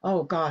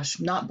 oh gosh,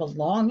 not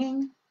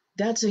belonging.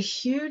 That's a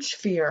huge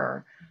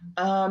fear.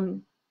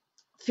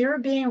 Fear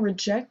of being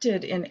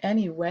rejected in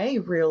any way,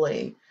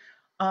 really.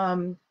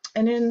 And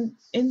in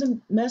the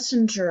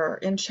Messenger,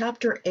 in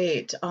chapter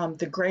 8,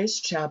 the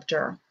Grace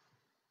chapter,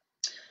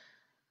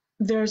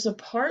 there's a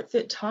part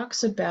that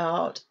talks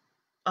about,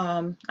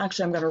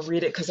 actually, I'm going to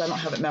read it because I don't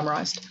have it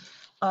memorized.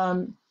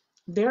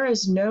 There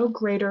is no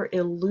greater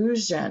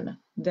illusion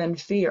than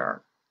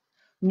fear,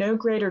 no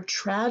greater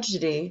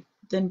tragedy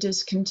than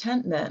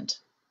discontentment,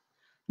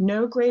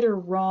 no greater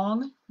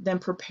wrong than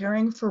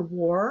preparing for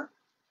war,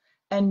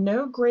 and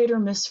no greater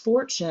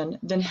misfortune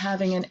than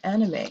having an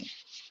enemy.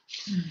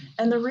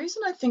 And the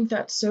reason I think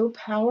that's so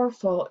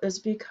powerful is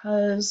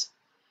because,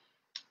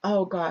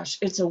 oh gosh,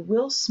 it's a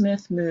Will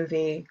Smith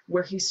movie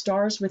where he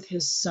stars with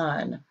his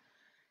son.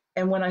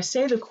 And when I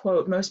say the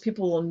quote, most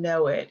people will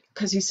know it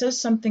because he says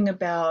something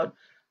about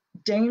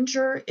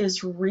danger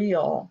is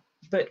real,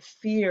 but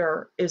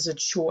fear is a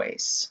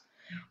choice.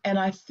 And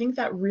I think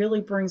that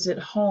really brings it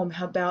home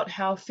about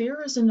how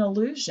fear is an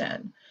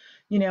illusion,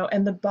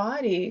 and the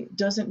body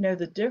doesn't know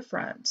the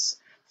difference.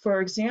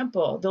 For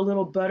example, the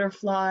little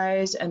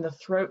butterflies and the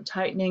throat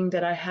tightening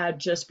that I had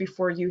just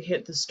before you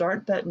hit the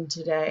start button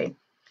today,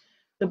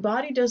 the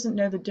body doesn't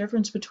know the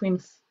difference between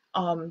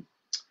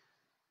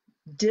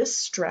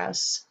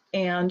distress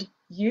and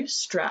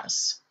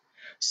eustress.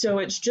 So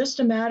it's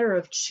just a matter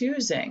of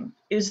choosing.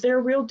 Is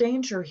there real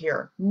danger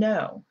here?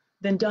 No.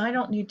 Then I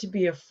don't need to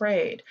be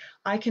afraid.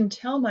 I can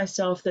tell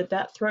myself that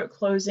that throat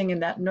closing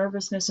and that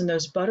nervousness and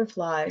those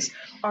butterflies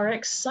are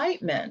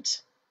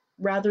excitement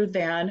rather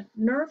than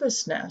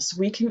nervousness.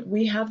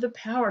 We have the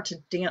power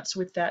to dance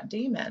with that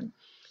demon.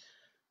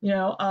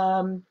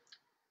 No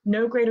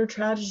greater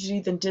tragedy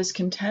than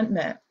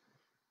discontentment.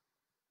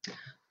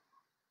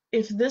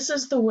 If this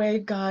is the way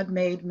God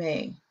made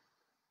me,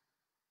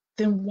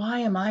 then why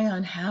am I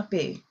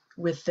unhappy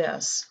with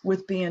this,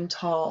 with being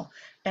tall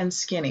and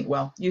skinny?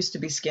 Well, used to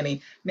be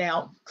skinny,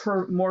 now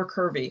more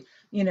curvy,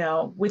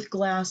 with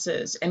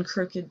glasses and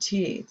crooked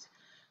teeth.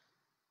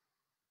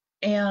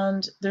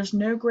 And there's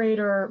no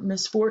greater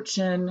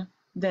misfortune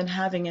than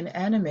having an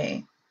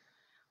enemy.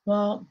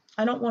 Well,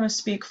 I don't want to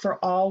speak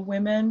for all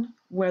women,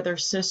 whether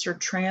cis or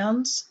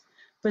trans,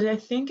 but I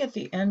think at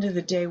the end of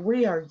the day,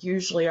 we are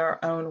usually our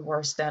own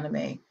worst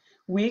enemy.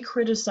 We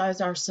criticize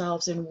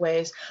ourselves in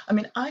ways. I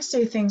mean, I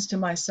say things to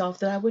myself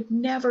that I would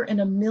never in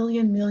a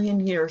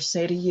million years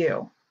say to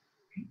you.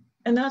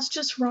 And that's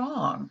just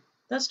wrong.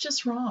 That's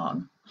just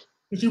wrong.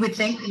 Because you would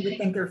think you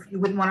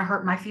wouldn't want to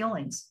hurt my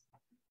feelings,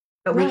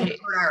 but Right.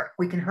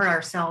 we can hurt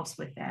ourselves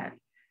with that.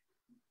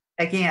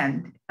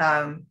 Again,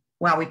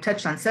 wow, we've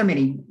touched on so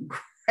many.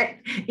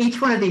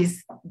 Each one of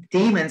these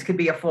demons could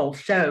be a full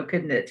show,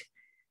 couldn't it?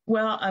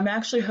 Well, I'm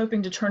actually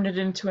hoping to turn it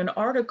into an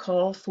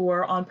article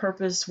for On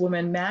Purpose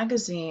Woman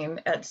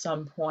magazine at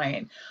some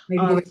point.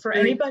 For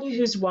anybody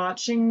who's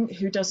watching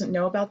who doesn't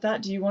know about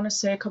that, do you want to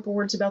say a couple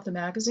words about the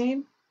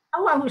magazine?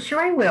 Oh, sure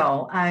I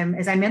will.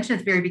 As I mentioned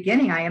at the very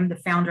beginning, I am the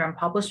founder and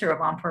publisher of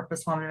On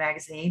Purpose Woman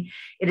magazine.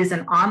 It is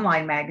an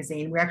online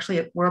magazine. We're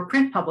a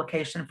print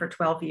publication for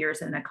 12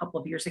 years, and a couple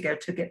of years ago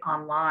took it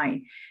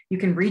online. You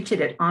can reach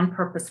it at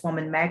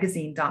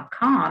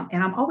onpurposewomanmagazine.com.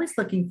 And I'm always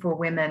looking for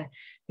women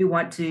who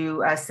want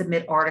to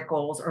submit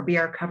articles or be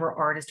our cover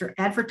artist or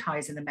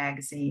advertise in the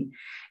magazine.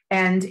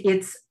 And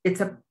it's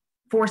a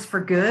force for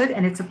good,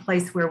 and it's a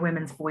place where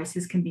women's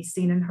voices can be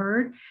seen and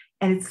heard.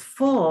 And it's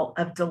full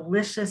of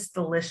delicious,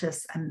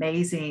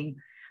 amazing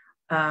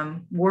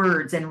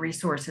words and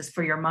resources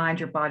for your mind,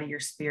 your body, your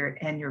spirit,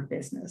 and your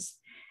business.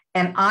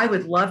 And I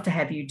would love to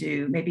have you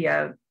do maybe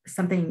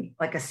something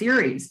like a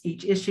series,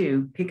 each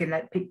issue,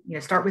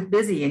 start with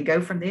busy and go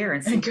from there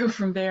and And see. go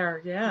from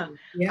there. Yeah. I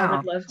Yeah.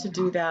 would love to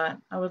do that.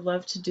 I would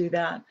love to do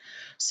that.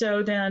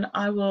 So then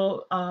I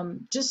will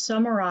just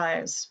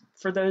summarize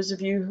for those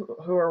of you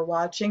who are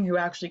watching who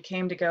actually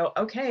came to go,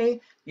 okay,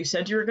 you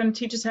said you were going to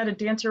teach us how to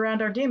dance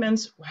around our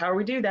demons. How do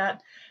we do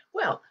that?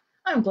 Well,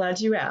 I'm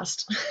glad you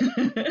asked.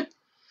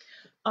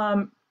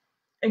 um,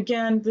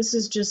 Again, this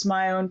is just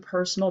my own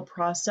personal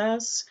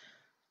process.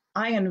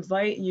 I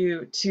invite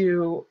you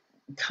to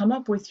come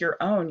up with your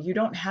own. You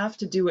don't have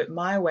to do it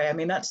my way. I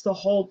mean, that's the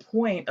whole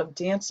point of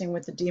dancing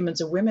with the demons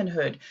of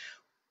womanhood.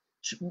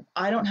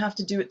 I don't have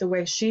to do it the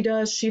way she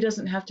does. She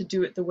doesn't have to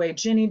do it the way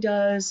Ginny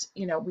does.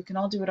 You know, we can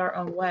all do it our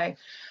own way.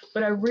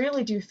 But I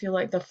really do feel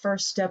like the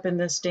first step in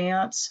this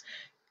dance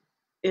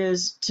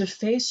is to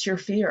face your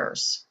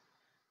fears,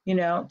 you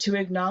know, to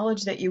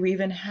acknowledge that you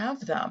even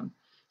have them.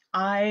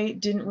 I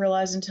didn't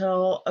realize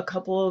until a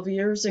couple of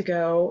years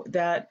ago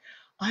that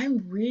I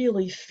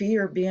really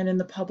fear being in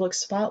the public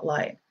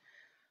spotlight.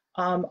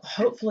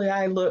 Hopefully,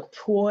 I look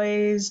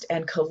poised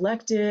and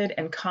collected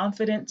and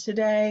confident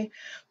today,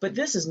 but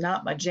this is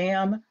not my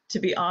jam, to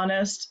be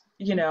honest.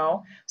 You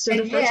know, so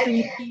the And first yet thing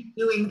you keep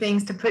doing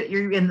things to put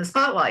you in the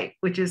spotlight,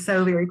 which is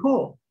so very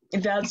cool.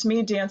 that's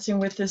me dancing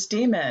with this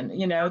demon.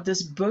 You know,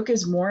 this book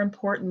is more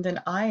important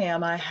than I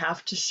am. I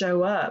have to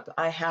show up.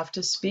 I have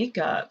to speak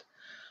up.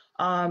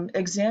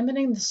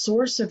 Examining the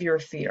source of your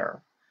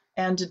fear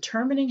and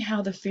determining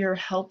how the fear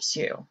helps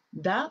you.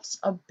 That's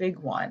a big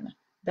one.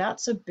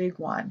 That's a big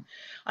one.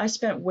 I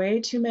spent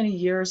way too many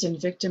years in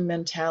victim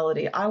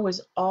mentality. I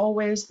was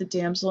always the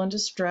damsel in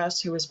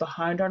distress who was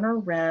behind on her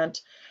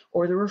rent,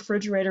 or the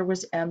refrigerator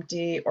was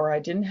empty, or I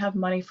didn't have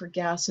money for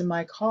gas in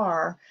my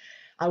car.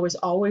 I was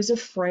always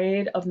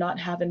afraid of not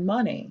having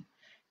money.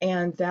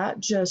 And that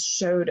just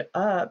showed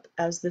up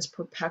as this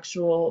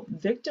perpetual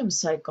victim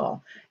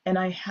cycle. And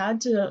I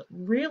had to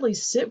really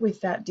sit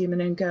with that demon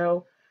and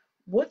go,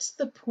 what's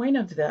the point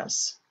of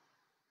this?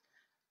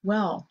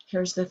 Well,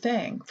 here's the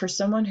thing. For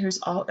someone who's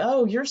all,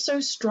 oh, you're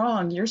so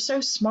strong, you're so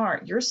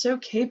smart, you're so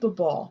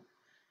capable.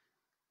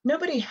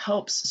 Nobody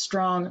helps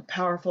strong,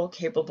 powerful,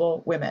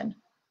 capable women.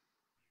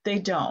 They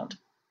don't.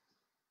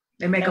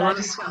 They make a And I lot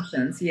of just,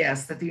 assumptions,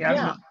 yes, that the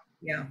yeah,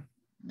 yeah.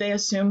 they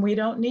assume we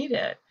don't need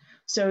it.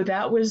 So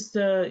that was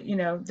the, you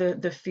know,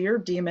 the fear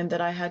demon that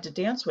I had to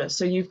dance with.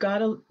 So you've got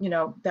to, you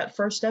know, that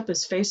first step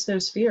is face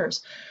those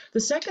fears. The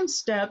second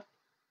step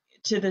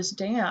to this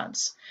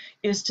dance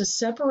is to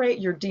separate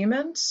your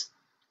demons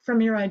from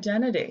your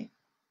identity.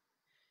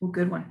 Well,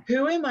 good one.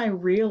 Who am I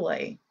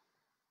really?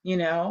 You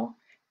know,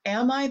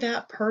 am I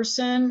that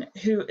person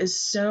who is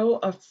so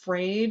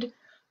afraid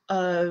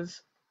of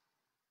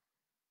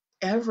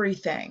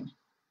everything,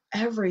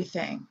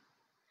 everything,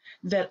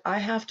 that I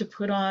have to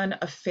put on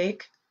a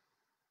fake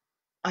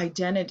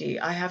identity?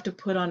 I have to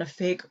put on a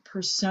fake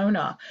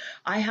persona.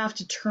 I have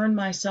to turn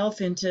myself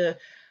into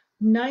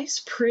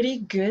nice, pretty,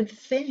 good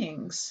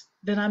things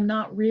that I'm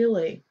not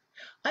really.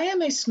 I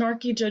am a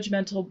snarky,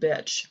 judgmental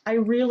bitch. I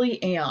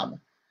really am.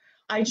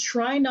 I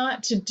try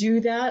not to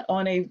do that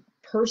on a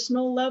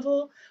personal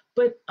level,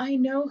 but I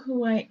know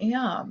who I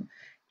am.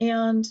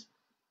 And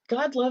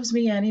God loves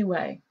me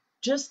anyway,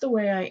 just the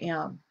way I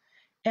am.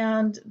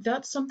 And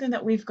that's something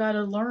that we've got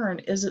to learn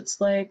is it's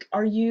like,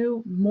 are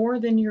you more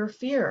than your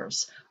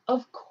fears?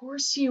 Of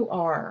course you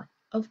are.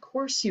 Of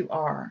course you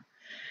are.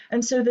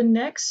 And so the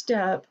next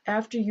step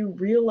after you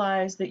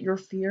realize that your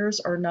fears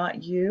are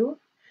not you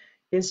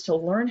is to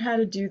learn how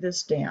to do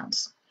this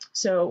dance.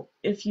 So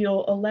if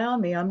you'll allow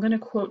me, I'm going to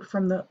quote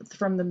from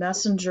the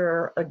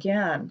messenger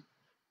again.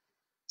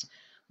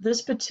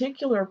 This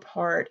particular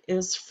part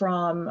is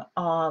from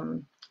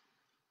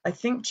I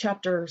think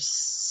chapter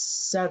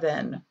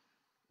 7,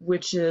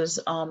 which is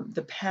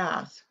the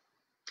path.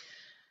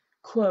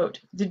 Quote,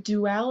 the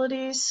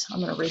dualities, I'm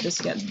going to read this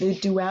again, the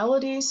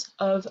dualities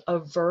of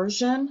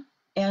aversion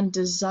and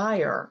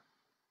desire.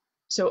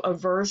 So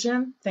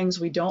aversion, things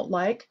we don't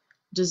like,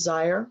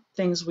 desire,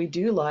 things we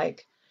do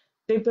like,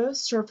 they both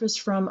surface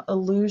from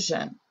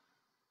illusion.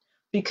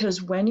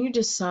 Because when you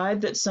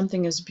decide that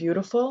something is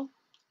beautiful,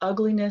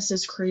 ugliness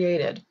is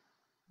created.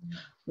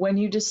 When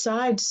you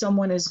decide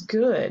someone is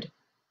good,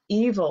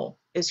 evil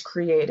is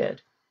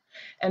created.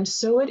 And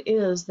so it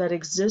is that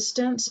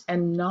existence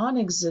and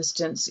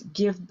non-existence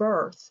give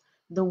birth,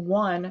 the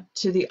one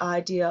to the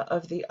idea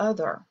of the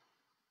other.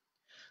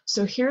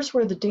 So here's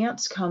where the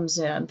dance comes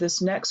in,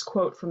 this next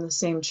quote from the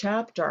same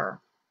chapter.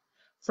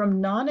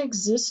 From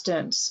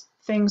non-existence,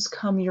 things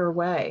come your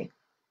way.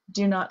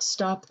 Do not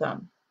stop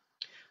them.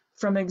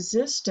 From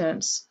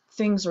existence,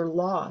 things are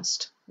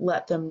lost.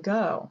 Let them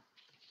go.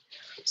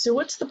 So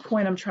what's the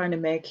point I'm trying to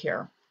make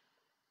here?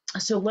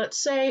 So let's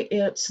say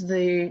it's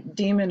the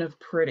demon of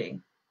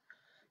pretty.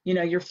 You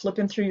know, you're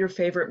flipping through your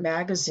favorite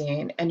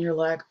magazine and you're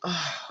like,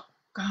 oh,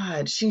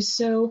 God, she's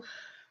so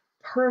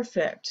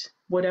perfect,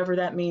 whatever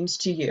that means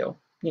to you.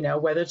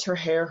 whether it's her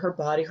hair, her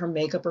body, her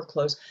makeup, her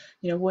clothes,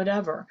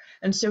 whatever.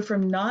 And so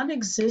from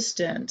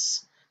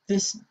non-existence,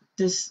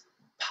 this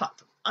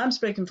pop, I'm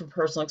speaking from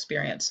personal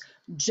experience,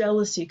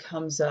 jealousy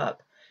comes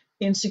up,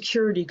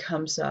 insecurity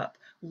comes up,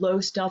 low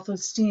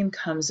self-esteem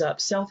comes up,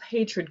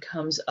 self-hatred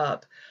comes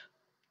up,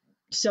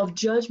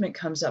 self-judgment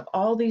comes up,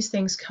 all these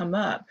things come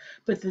up.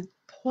 But the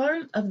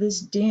part of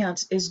this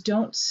dance is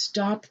don't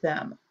stop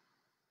them.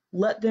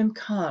 Let them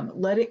come,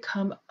 let it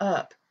come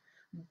up,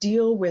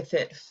 deal with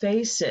it,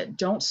 face it,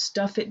 don't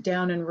stuff it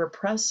down and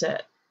repress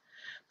it.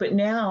 But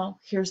now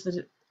here's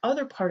the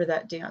other part of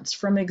that dance.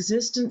 From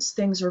existence,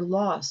 things are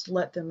lost,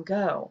 let them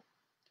go.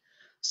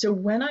 So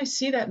when I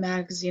see that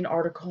magazine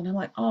article and I'm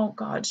like, oh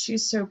God,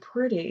 she's so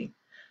pretty,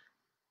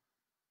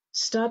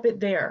 stop it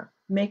there.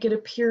 Make it a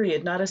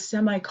period, not a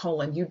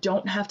semicolon. You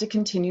don't have to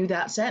continue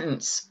that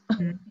sentence.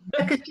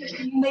 Because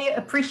you may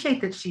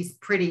appreciate that she's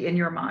pretty in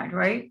your mind,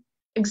 right?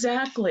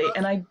 Exactly.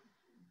 And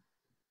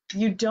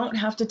you don't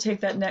have to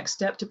take that next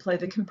step to play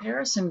the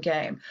comparison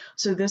game.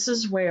 So this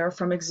is where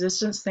from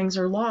existence things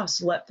are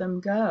lost, let them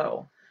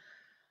go.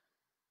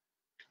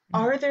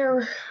 Are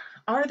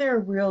there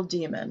real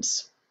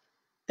demons?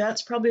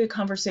 That's probably a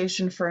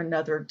conversation for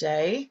another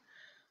day.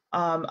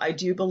 I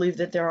do believe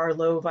that there are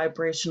low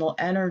vibrational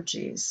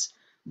energies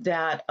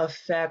that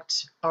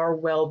affect our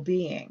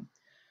well-being.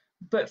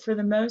 But for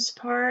the most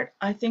part,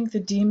 I think the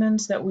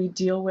demons that we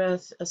deal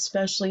with,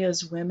 especially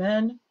as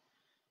women,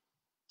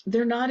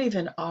 they're not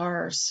even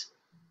ours.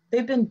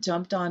 They've been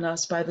dumped on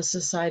us by the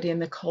society and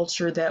the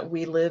culture that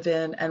we live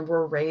in and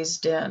we're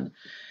raised in.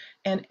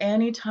 And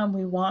anytime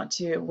we want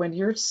to, when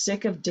you're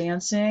sick of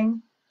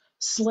dancing,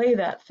 slay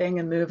that thing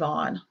and move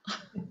on.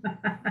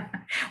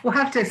 We'll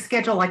have to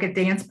schedule like a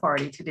dance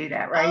party to do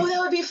that, right? Oh, that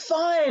would be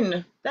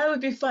fun. That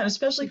would be fun,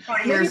 especially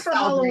maybe for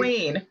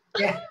Halloween.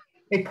 Yeah,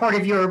 a part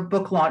of your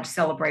book launch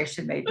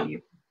celebration,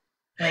 maybe.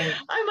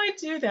 I might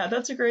do that.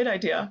 That's a great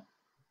idea.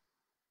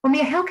 Well,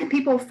 Mia, how can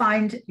people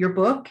find your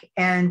book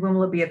and when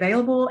will it be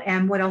available?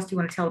 And what else do you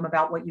want to tell them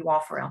about what you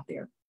offer out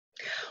there?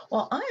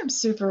 Well, I am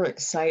super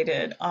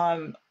excited.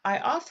 I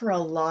offer a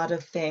lot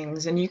of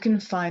things, and you can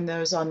find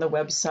those on the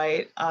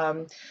website,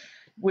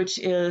 which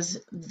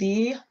is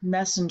The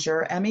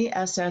Messenger,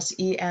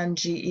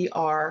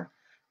 MESSENGER,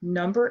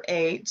 number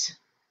 8,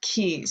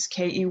 keys,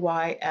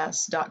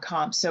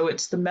 KEYS.com. So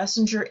it's the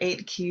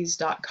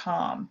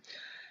messenger8keys.com.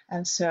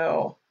 And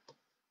so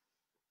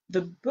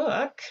the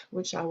book,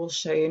 which I will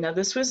show you. Now,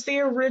 this was the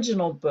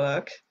original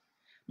book.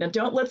 Now,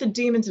 don't let the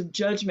demons of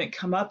judgment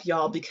come up,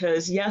 y'all,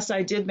 because yes,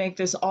 I did make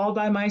this all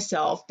by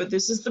myself, but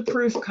this is the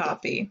proof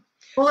copy.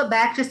 Pull it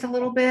back just a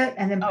little bit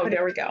and then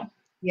there we go.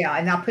 Yeah,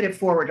 and I'll put it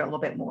forward a little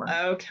bit more.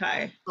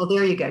 Okay. Oh,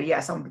 there you go.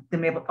 Yes, I'm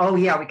able. Oh,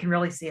 yeah, we can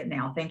really see it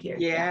now. Thank you.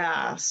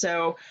 Yeah.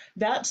 So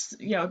that's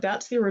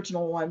the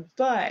original one.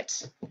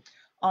 But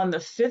on the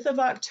 5th of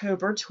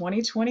October,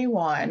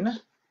 2021,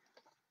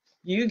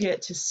 you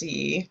get to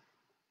see,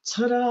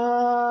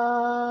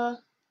 ta-da!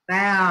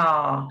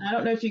 Wow. I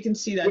don't know if you can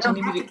see that. You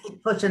don't have to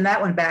keep pushing that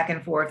one back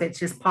and forth. It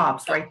just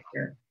pops right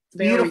there.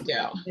 There we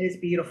go. It is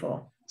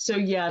beautiful. So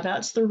yeah,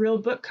 that's the real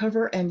book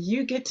cover, and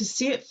you get to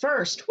see it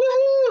first.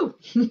 Woohoo!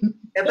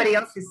 Nobody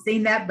else has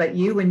seen that but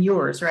you and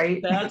yours,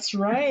 right? That's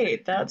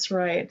right. That's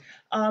right.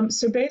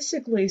 So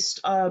basically,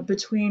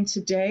 between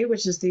today,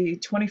 which is the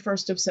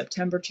 21st of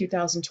September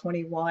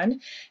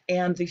 2021,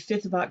 and the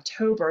 5th of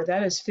October,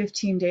 that is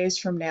 15 days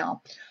from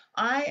now,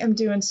 I am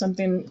doing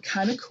something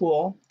kind of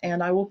cool,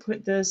 and I will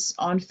put this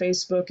on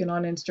Facebook and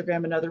on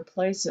Instagram and other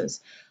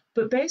places.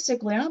 But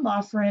basically, I'm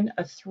offering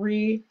a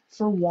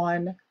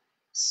 3-for-1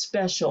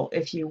 special,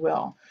 if you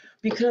will,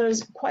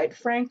 because quite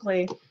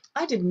frankly,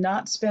 I did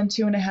not spend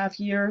 2.5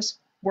 years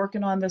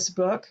working on this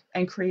book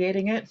and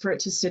creating it for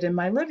it to sit in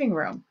my living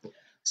room.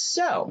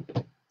 So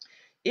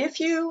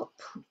if you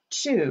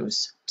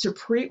choose to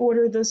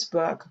pre-order this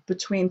book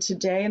between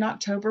today and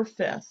October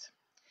 5th,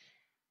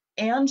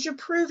 and you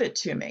prove it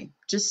to me,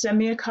 just send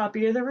me a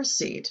copy of the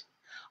receipt.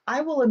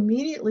 I will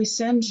immediately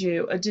send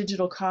you a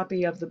digital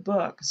copy of the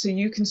book so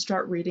you can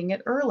start reading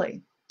it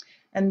early.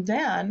 And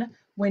then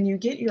when you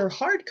get your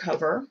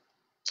hardcover,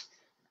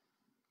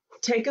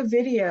 take a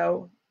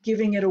video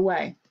giving it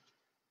away.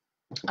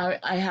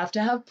 I have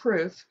to have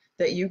proof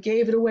that you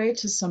gave it away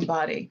to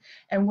somebody.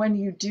 And when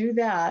you do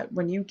that,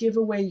 when you give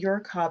away your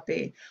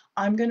copy,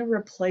 I'm going to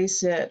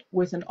replace it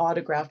with an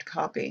autographed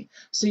copy.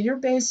 So you're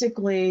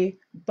basically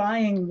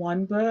buying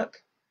one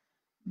book,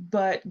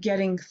 but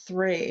getting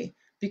 3,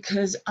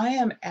 because I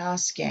am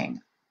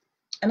asking,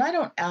 and I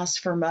don't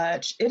ask for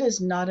much. It is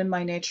not in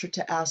my nature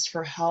to ask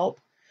for help,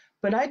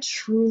 but I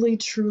truly,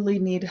 truly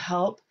need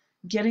help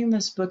getting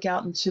this book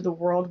out into the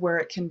world where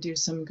it can do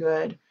some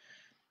good.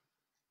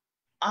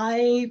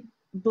 I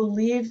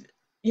believe,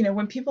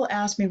 when people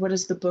ask me, what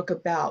is the book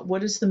about?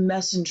 What is the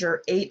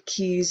Messenger 8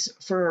 Keys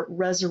for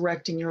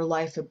Resurrecting Your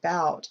Life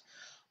about?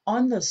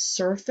 On the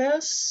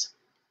surface,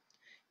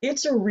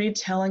 it's a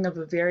retelling of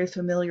a very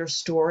familiar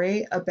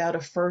story about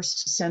a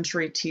first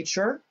century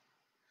teacher.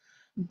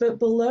 But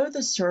below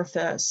the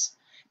surface,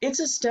 it's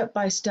a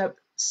step-by-step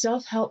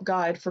self-help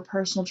guide for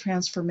personal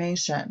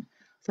transformation,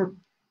 for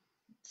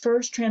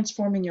first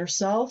transforming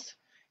yourself,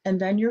 and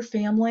then your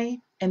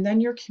family, and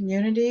then your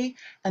community.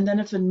 And then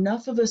if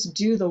enough of us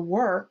do the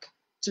work,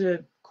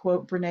 to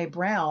quote Brene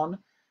Brown,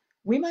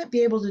 we might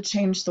be able to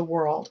change the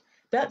world.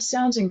 That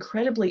sounds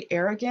incredibly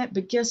arrogant,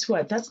 but guess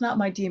what? That's not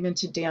my demon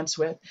to dance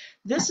with.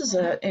 This is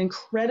an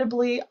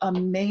incredibly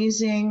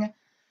amazing,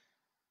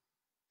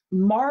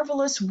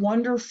 marvelous,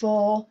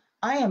 wonderful,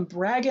 I am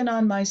bragging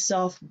on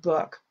myself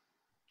book.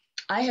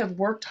 I have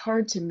worked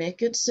hard to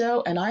make it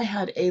so, and I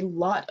had a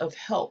lot of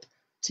help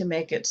to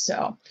make it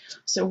so.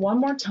 So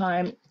one more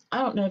time, I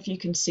don't know if you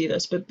can see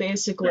this, but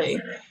basically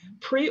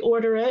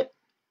pre-order it,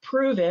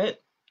 prove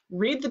it,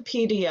 read the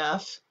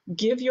PDF,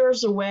 give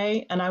yours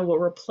away, and I will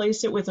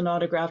replace it with an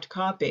autographed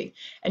copy.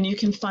 And you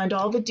can find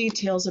all the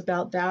details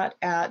about that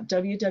at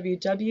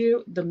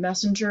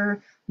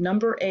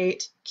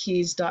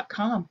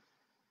www.themessenger8keys.com.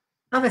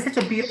 Oh, that's such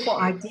a beautiful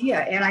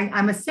idea. And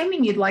I'm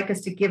assuming you'd like us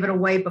to give it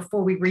away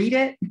before we read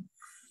it.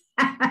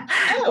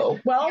 Oh,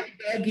 well.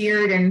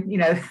 Geared and,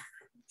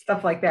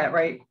 stuff like that,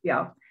 right?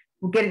 Yeah.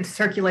 We'll get into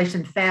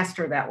circulation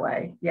faster that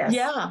way. Yes.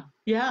 Yeah.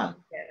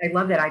 I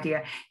love that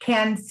idea.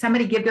 Can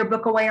somebody give their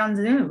book away on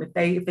Zoom if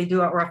they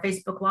do it, or a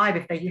Facebook Live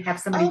if they have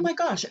somebody? Oh my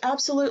gosh,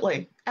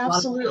 absolutely.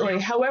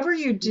 However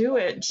you do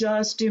it,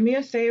 just do me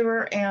a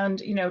favor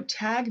and,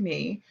 tag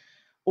me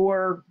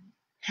or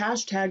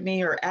hashtag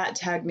me or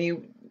 @tag me.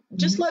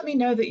 Just let me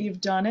know that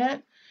you've done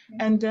it,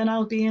 and then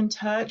I'll be in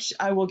touch.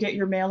 I will get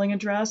your mailing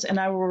address and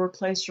I will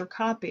replace your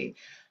copy.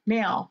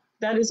 Now,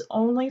 that is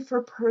only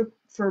for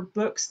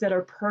books that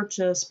are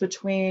purchased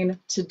between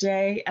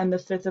today and the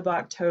 5th of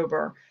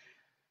October.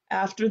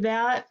 After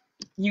that,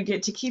 you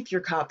get to keep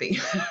your copy.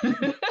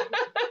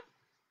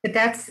 But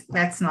that's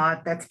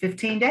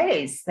 15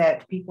 days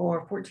that people,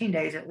 or 14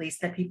 days at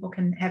least, that people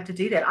can have to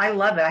do that. I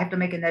love it. I have to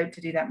make a note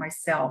to do that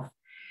myself.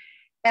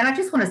 And I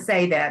just want to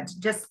say that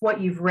just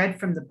what you've read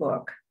from the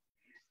book,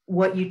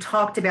 what you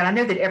talked about, I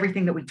know that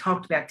everything that we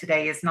talked about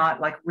today is not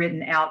like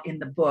written out in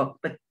the book,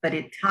 but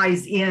it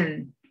ties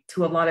in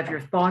to a lot of your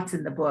thoughts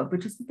in the book,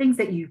 which is the things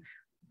that you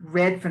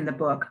read from the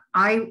book.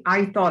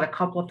 I thought a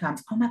couple of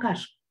times, oh my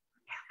gosh,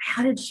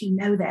 how did she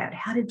know that?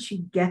 How did she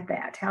get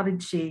that? How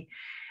did she?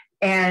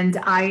 And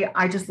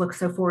I just look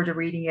so forward to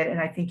reading it. And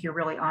I think you're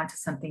really onto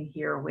something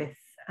here with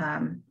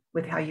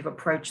how you've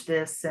approached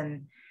this.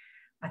 And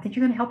I think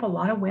you're going to help a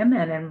lot of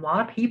women and a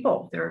lot of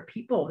people. There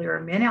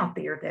are men out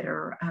there that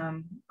are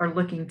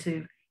looking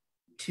to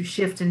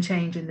shift and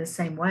change in the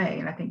same way,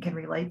 and I think can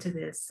relate to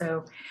this.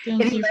 So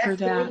thank you for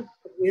that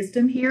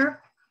wisdom here.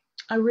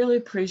 I really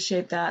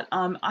appreciate that.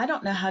 I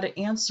don't know how to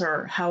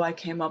answer how I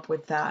came up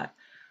with that.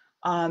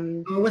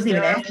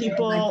 There are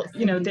people,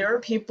 there are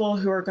people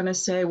who are going to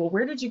say, well,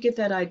 where did you get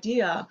that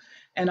idea?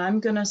 And I'm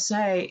going to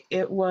say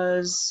it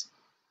was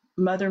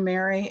Mother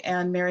Mary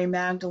and Mary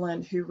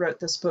Magdalene who wrote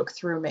this book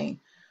through me.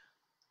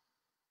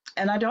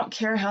 And I don't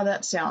care how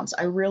that sounds.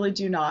 I really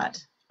do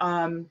not.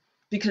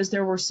 Because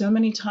there were so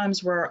many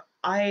times where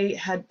I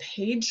had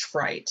page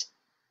fright,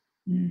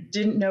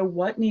 didn't know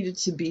what needed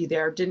to be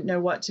there, didn't know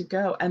what to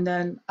go. And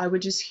then I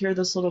would just hear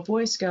this little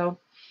voice go,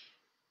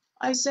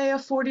 Isaiah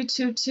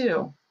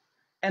 42:2.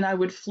 And I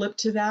would flip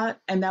to that,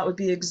 and that would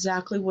be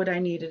exactly what I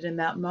needed in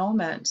that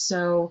moment.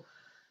 So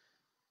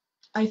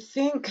I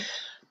think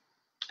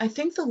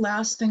the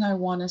last thing I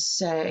want to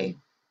say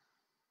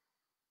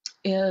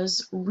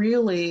is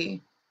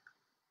really,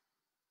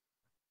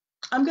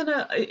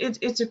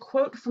 it's a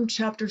quote from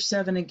chapter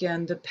 7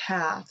 again, The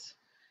Path.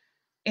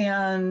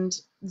 And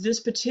this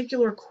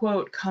particular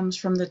quote comes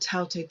from the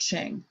Tao Te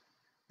Ching,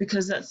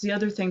 because that's the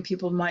other thing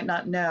people might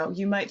not know.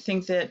 You might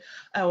think that,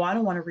 oh, I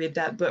don't want to read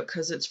that book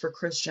because it's for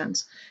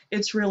Christians.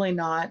 It's really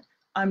not.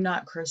 I'm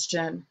not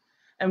Christian.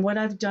 And what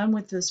I've done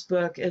with this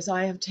book is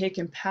I have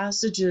taken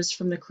passages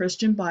from the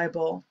Christian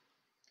Bible,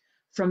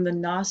 from the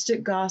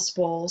Gnostic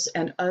Gospels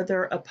and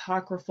other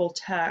apocryphal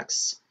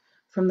texts,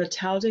 from the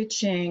Tao Te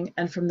Ching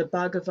and from the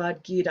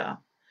Bhagavad Gita,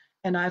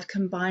 and I've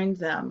combined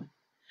them.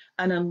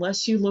 And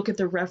unless you look at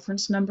the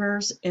reference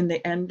numbers in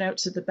the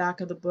endnotes at the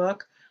back of the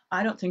book,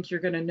 I don't think you're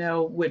going to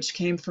know which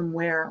came from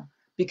where,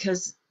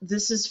 because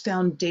this is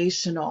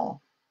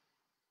foundational.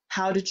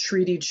 How to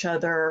treat each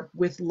other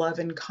with love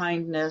and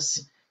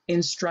kindness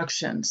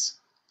instructions.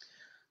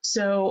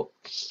 So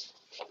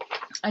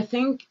I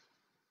think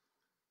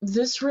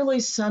this really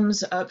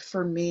sums up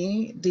for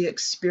me the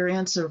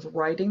experience of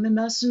writing The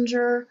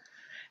Messenger,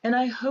 and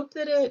I hope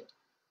that it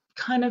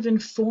kind of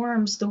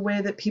informs the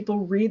way that people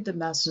read The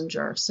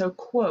Messenger. So,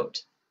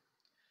 quote,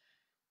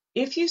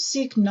 if you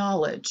seek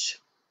knowledge,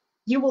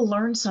 you will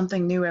learn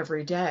something new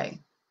every day.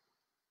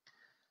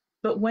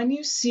 But when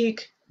you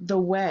seek the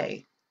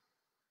way,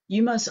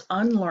 you must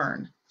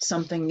unlearn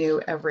something new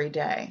every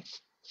day.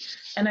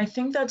 And I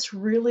think that's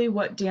really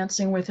what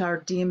Dancing with Our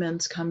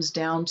Demons comes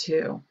down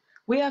to.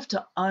 We have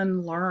to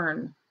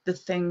unlearn the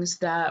things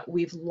that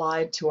we've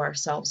lied to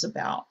ourselves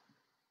about.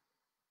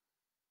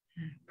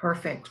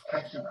 Perfect.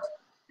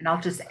 And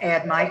I'll just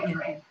add my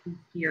ending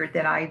here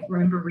that I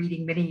remember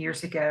reading many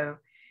years ago.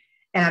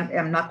 and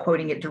I'm not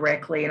quoting it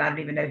directly, and I don't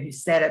even know who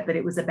said it, but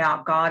it was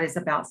about God is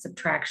about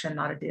subtraction,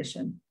 not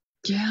addition.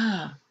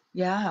 Yeah.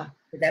 Yeah.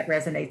 That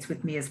resonates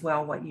with me as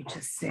well, what you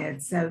just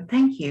said. So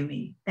thank you,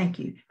 me. Thank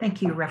you.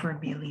 Thank you,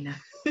 Reverend Mialena.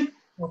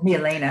 Or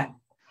Mialena.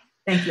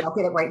 Thank you. I'll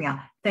get it right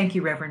now. Thank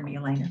you, Reverend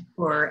Mialena,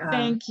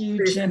 Thank you,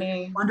 for this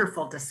Ginny.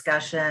 wonderful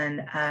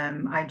discussion.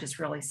 I'm just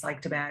really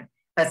psyched about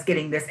us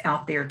getting this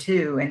out there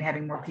too, and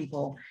having more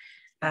people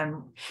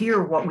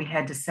hear what we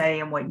had to say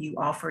and what you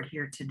offered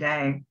here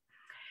today.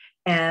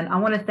 And I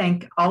want to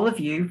thank all of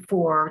you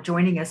for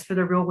joining us for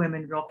the Real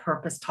Women, Real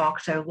Purpose talk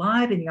show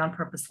live in the On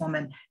Purpose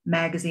Woman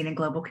magazine and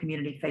global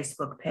community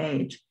Facebook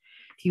page.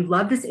 If you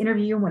love this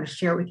interview and want to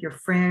share it with your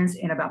friends,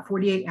 in about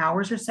 48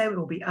 hours or so, it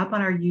will be up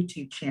on our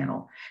YouTube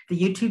channel. The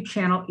YouTube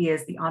channel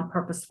is the On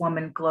Purpose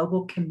Woman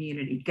Global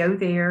Community. Go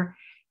there,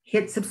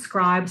 hit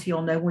subscribe so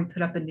you'll know when we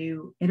put up a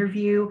new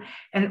interview.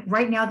 And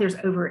right now there's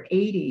over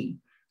 80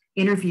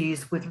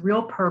 interviews with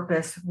real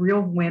purpose,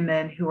 real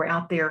women who are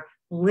out there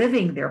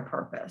living their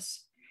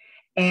purpose.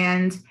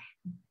 And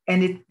some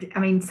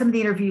of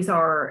the interviews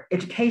are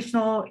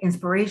educational,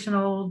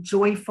 inspirational,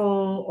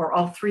 joyful, or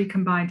all three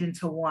combined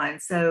into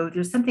one. So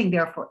there's something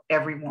there for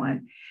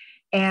everyone.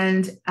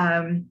 And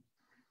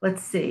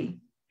let's see,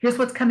 here's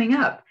what's coming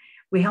up.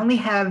 We only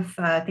have,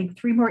 I think,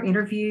 3 more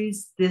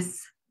interviews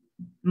this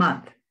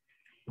month.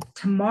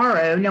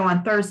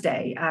 On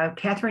Thursday,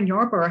 Catherine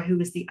Yarborough, who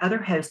is the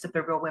other host of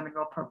the Real Women,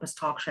 Real Purpose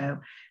talk show,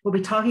 will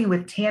be talking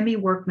with Tammy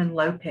Workman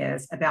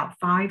Lopez about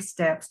 5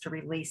 steps to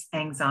release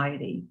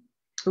anxiety.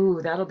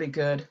 Ooh, that'll be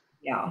good.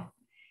 Yeah.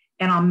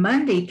 And on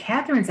Monday,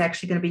 Catherine's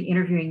actually going to be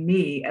interviewing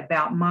me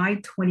about my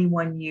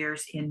 21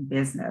 years in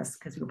business,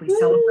 because we'll be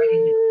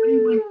celebrating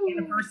the 21st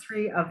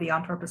anniversary of the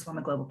On Purpose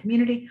Woman Global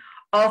Community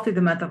all through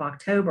the month of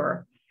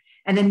October.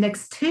 And then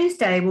next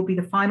Tuesday will be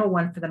the final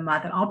one for the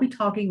month. And I'll be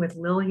talking with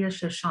Lilia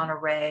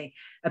Shoshana Ray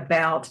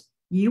about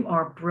You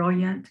Are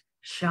Brilliant,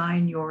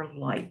 Shine Your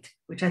Light,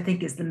 which I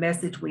think is the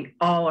message we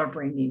all are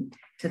bringing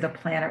to the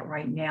planet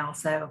right now.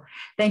 So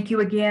thank you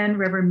again,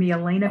 Reverend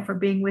Mialena, for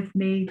being with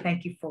me.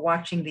 Thank you for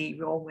watching the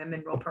Real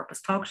Women, Real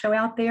Purpose talk show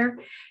out there.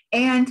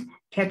 And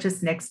catch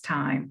us next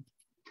time.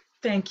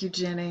 Thank you,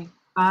 Ginny.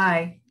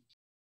 Bye.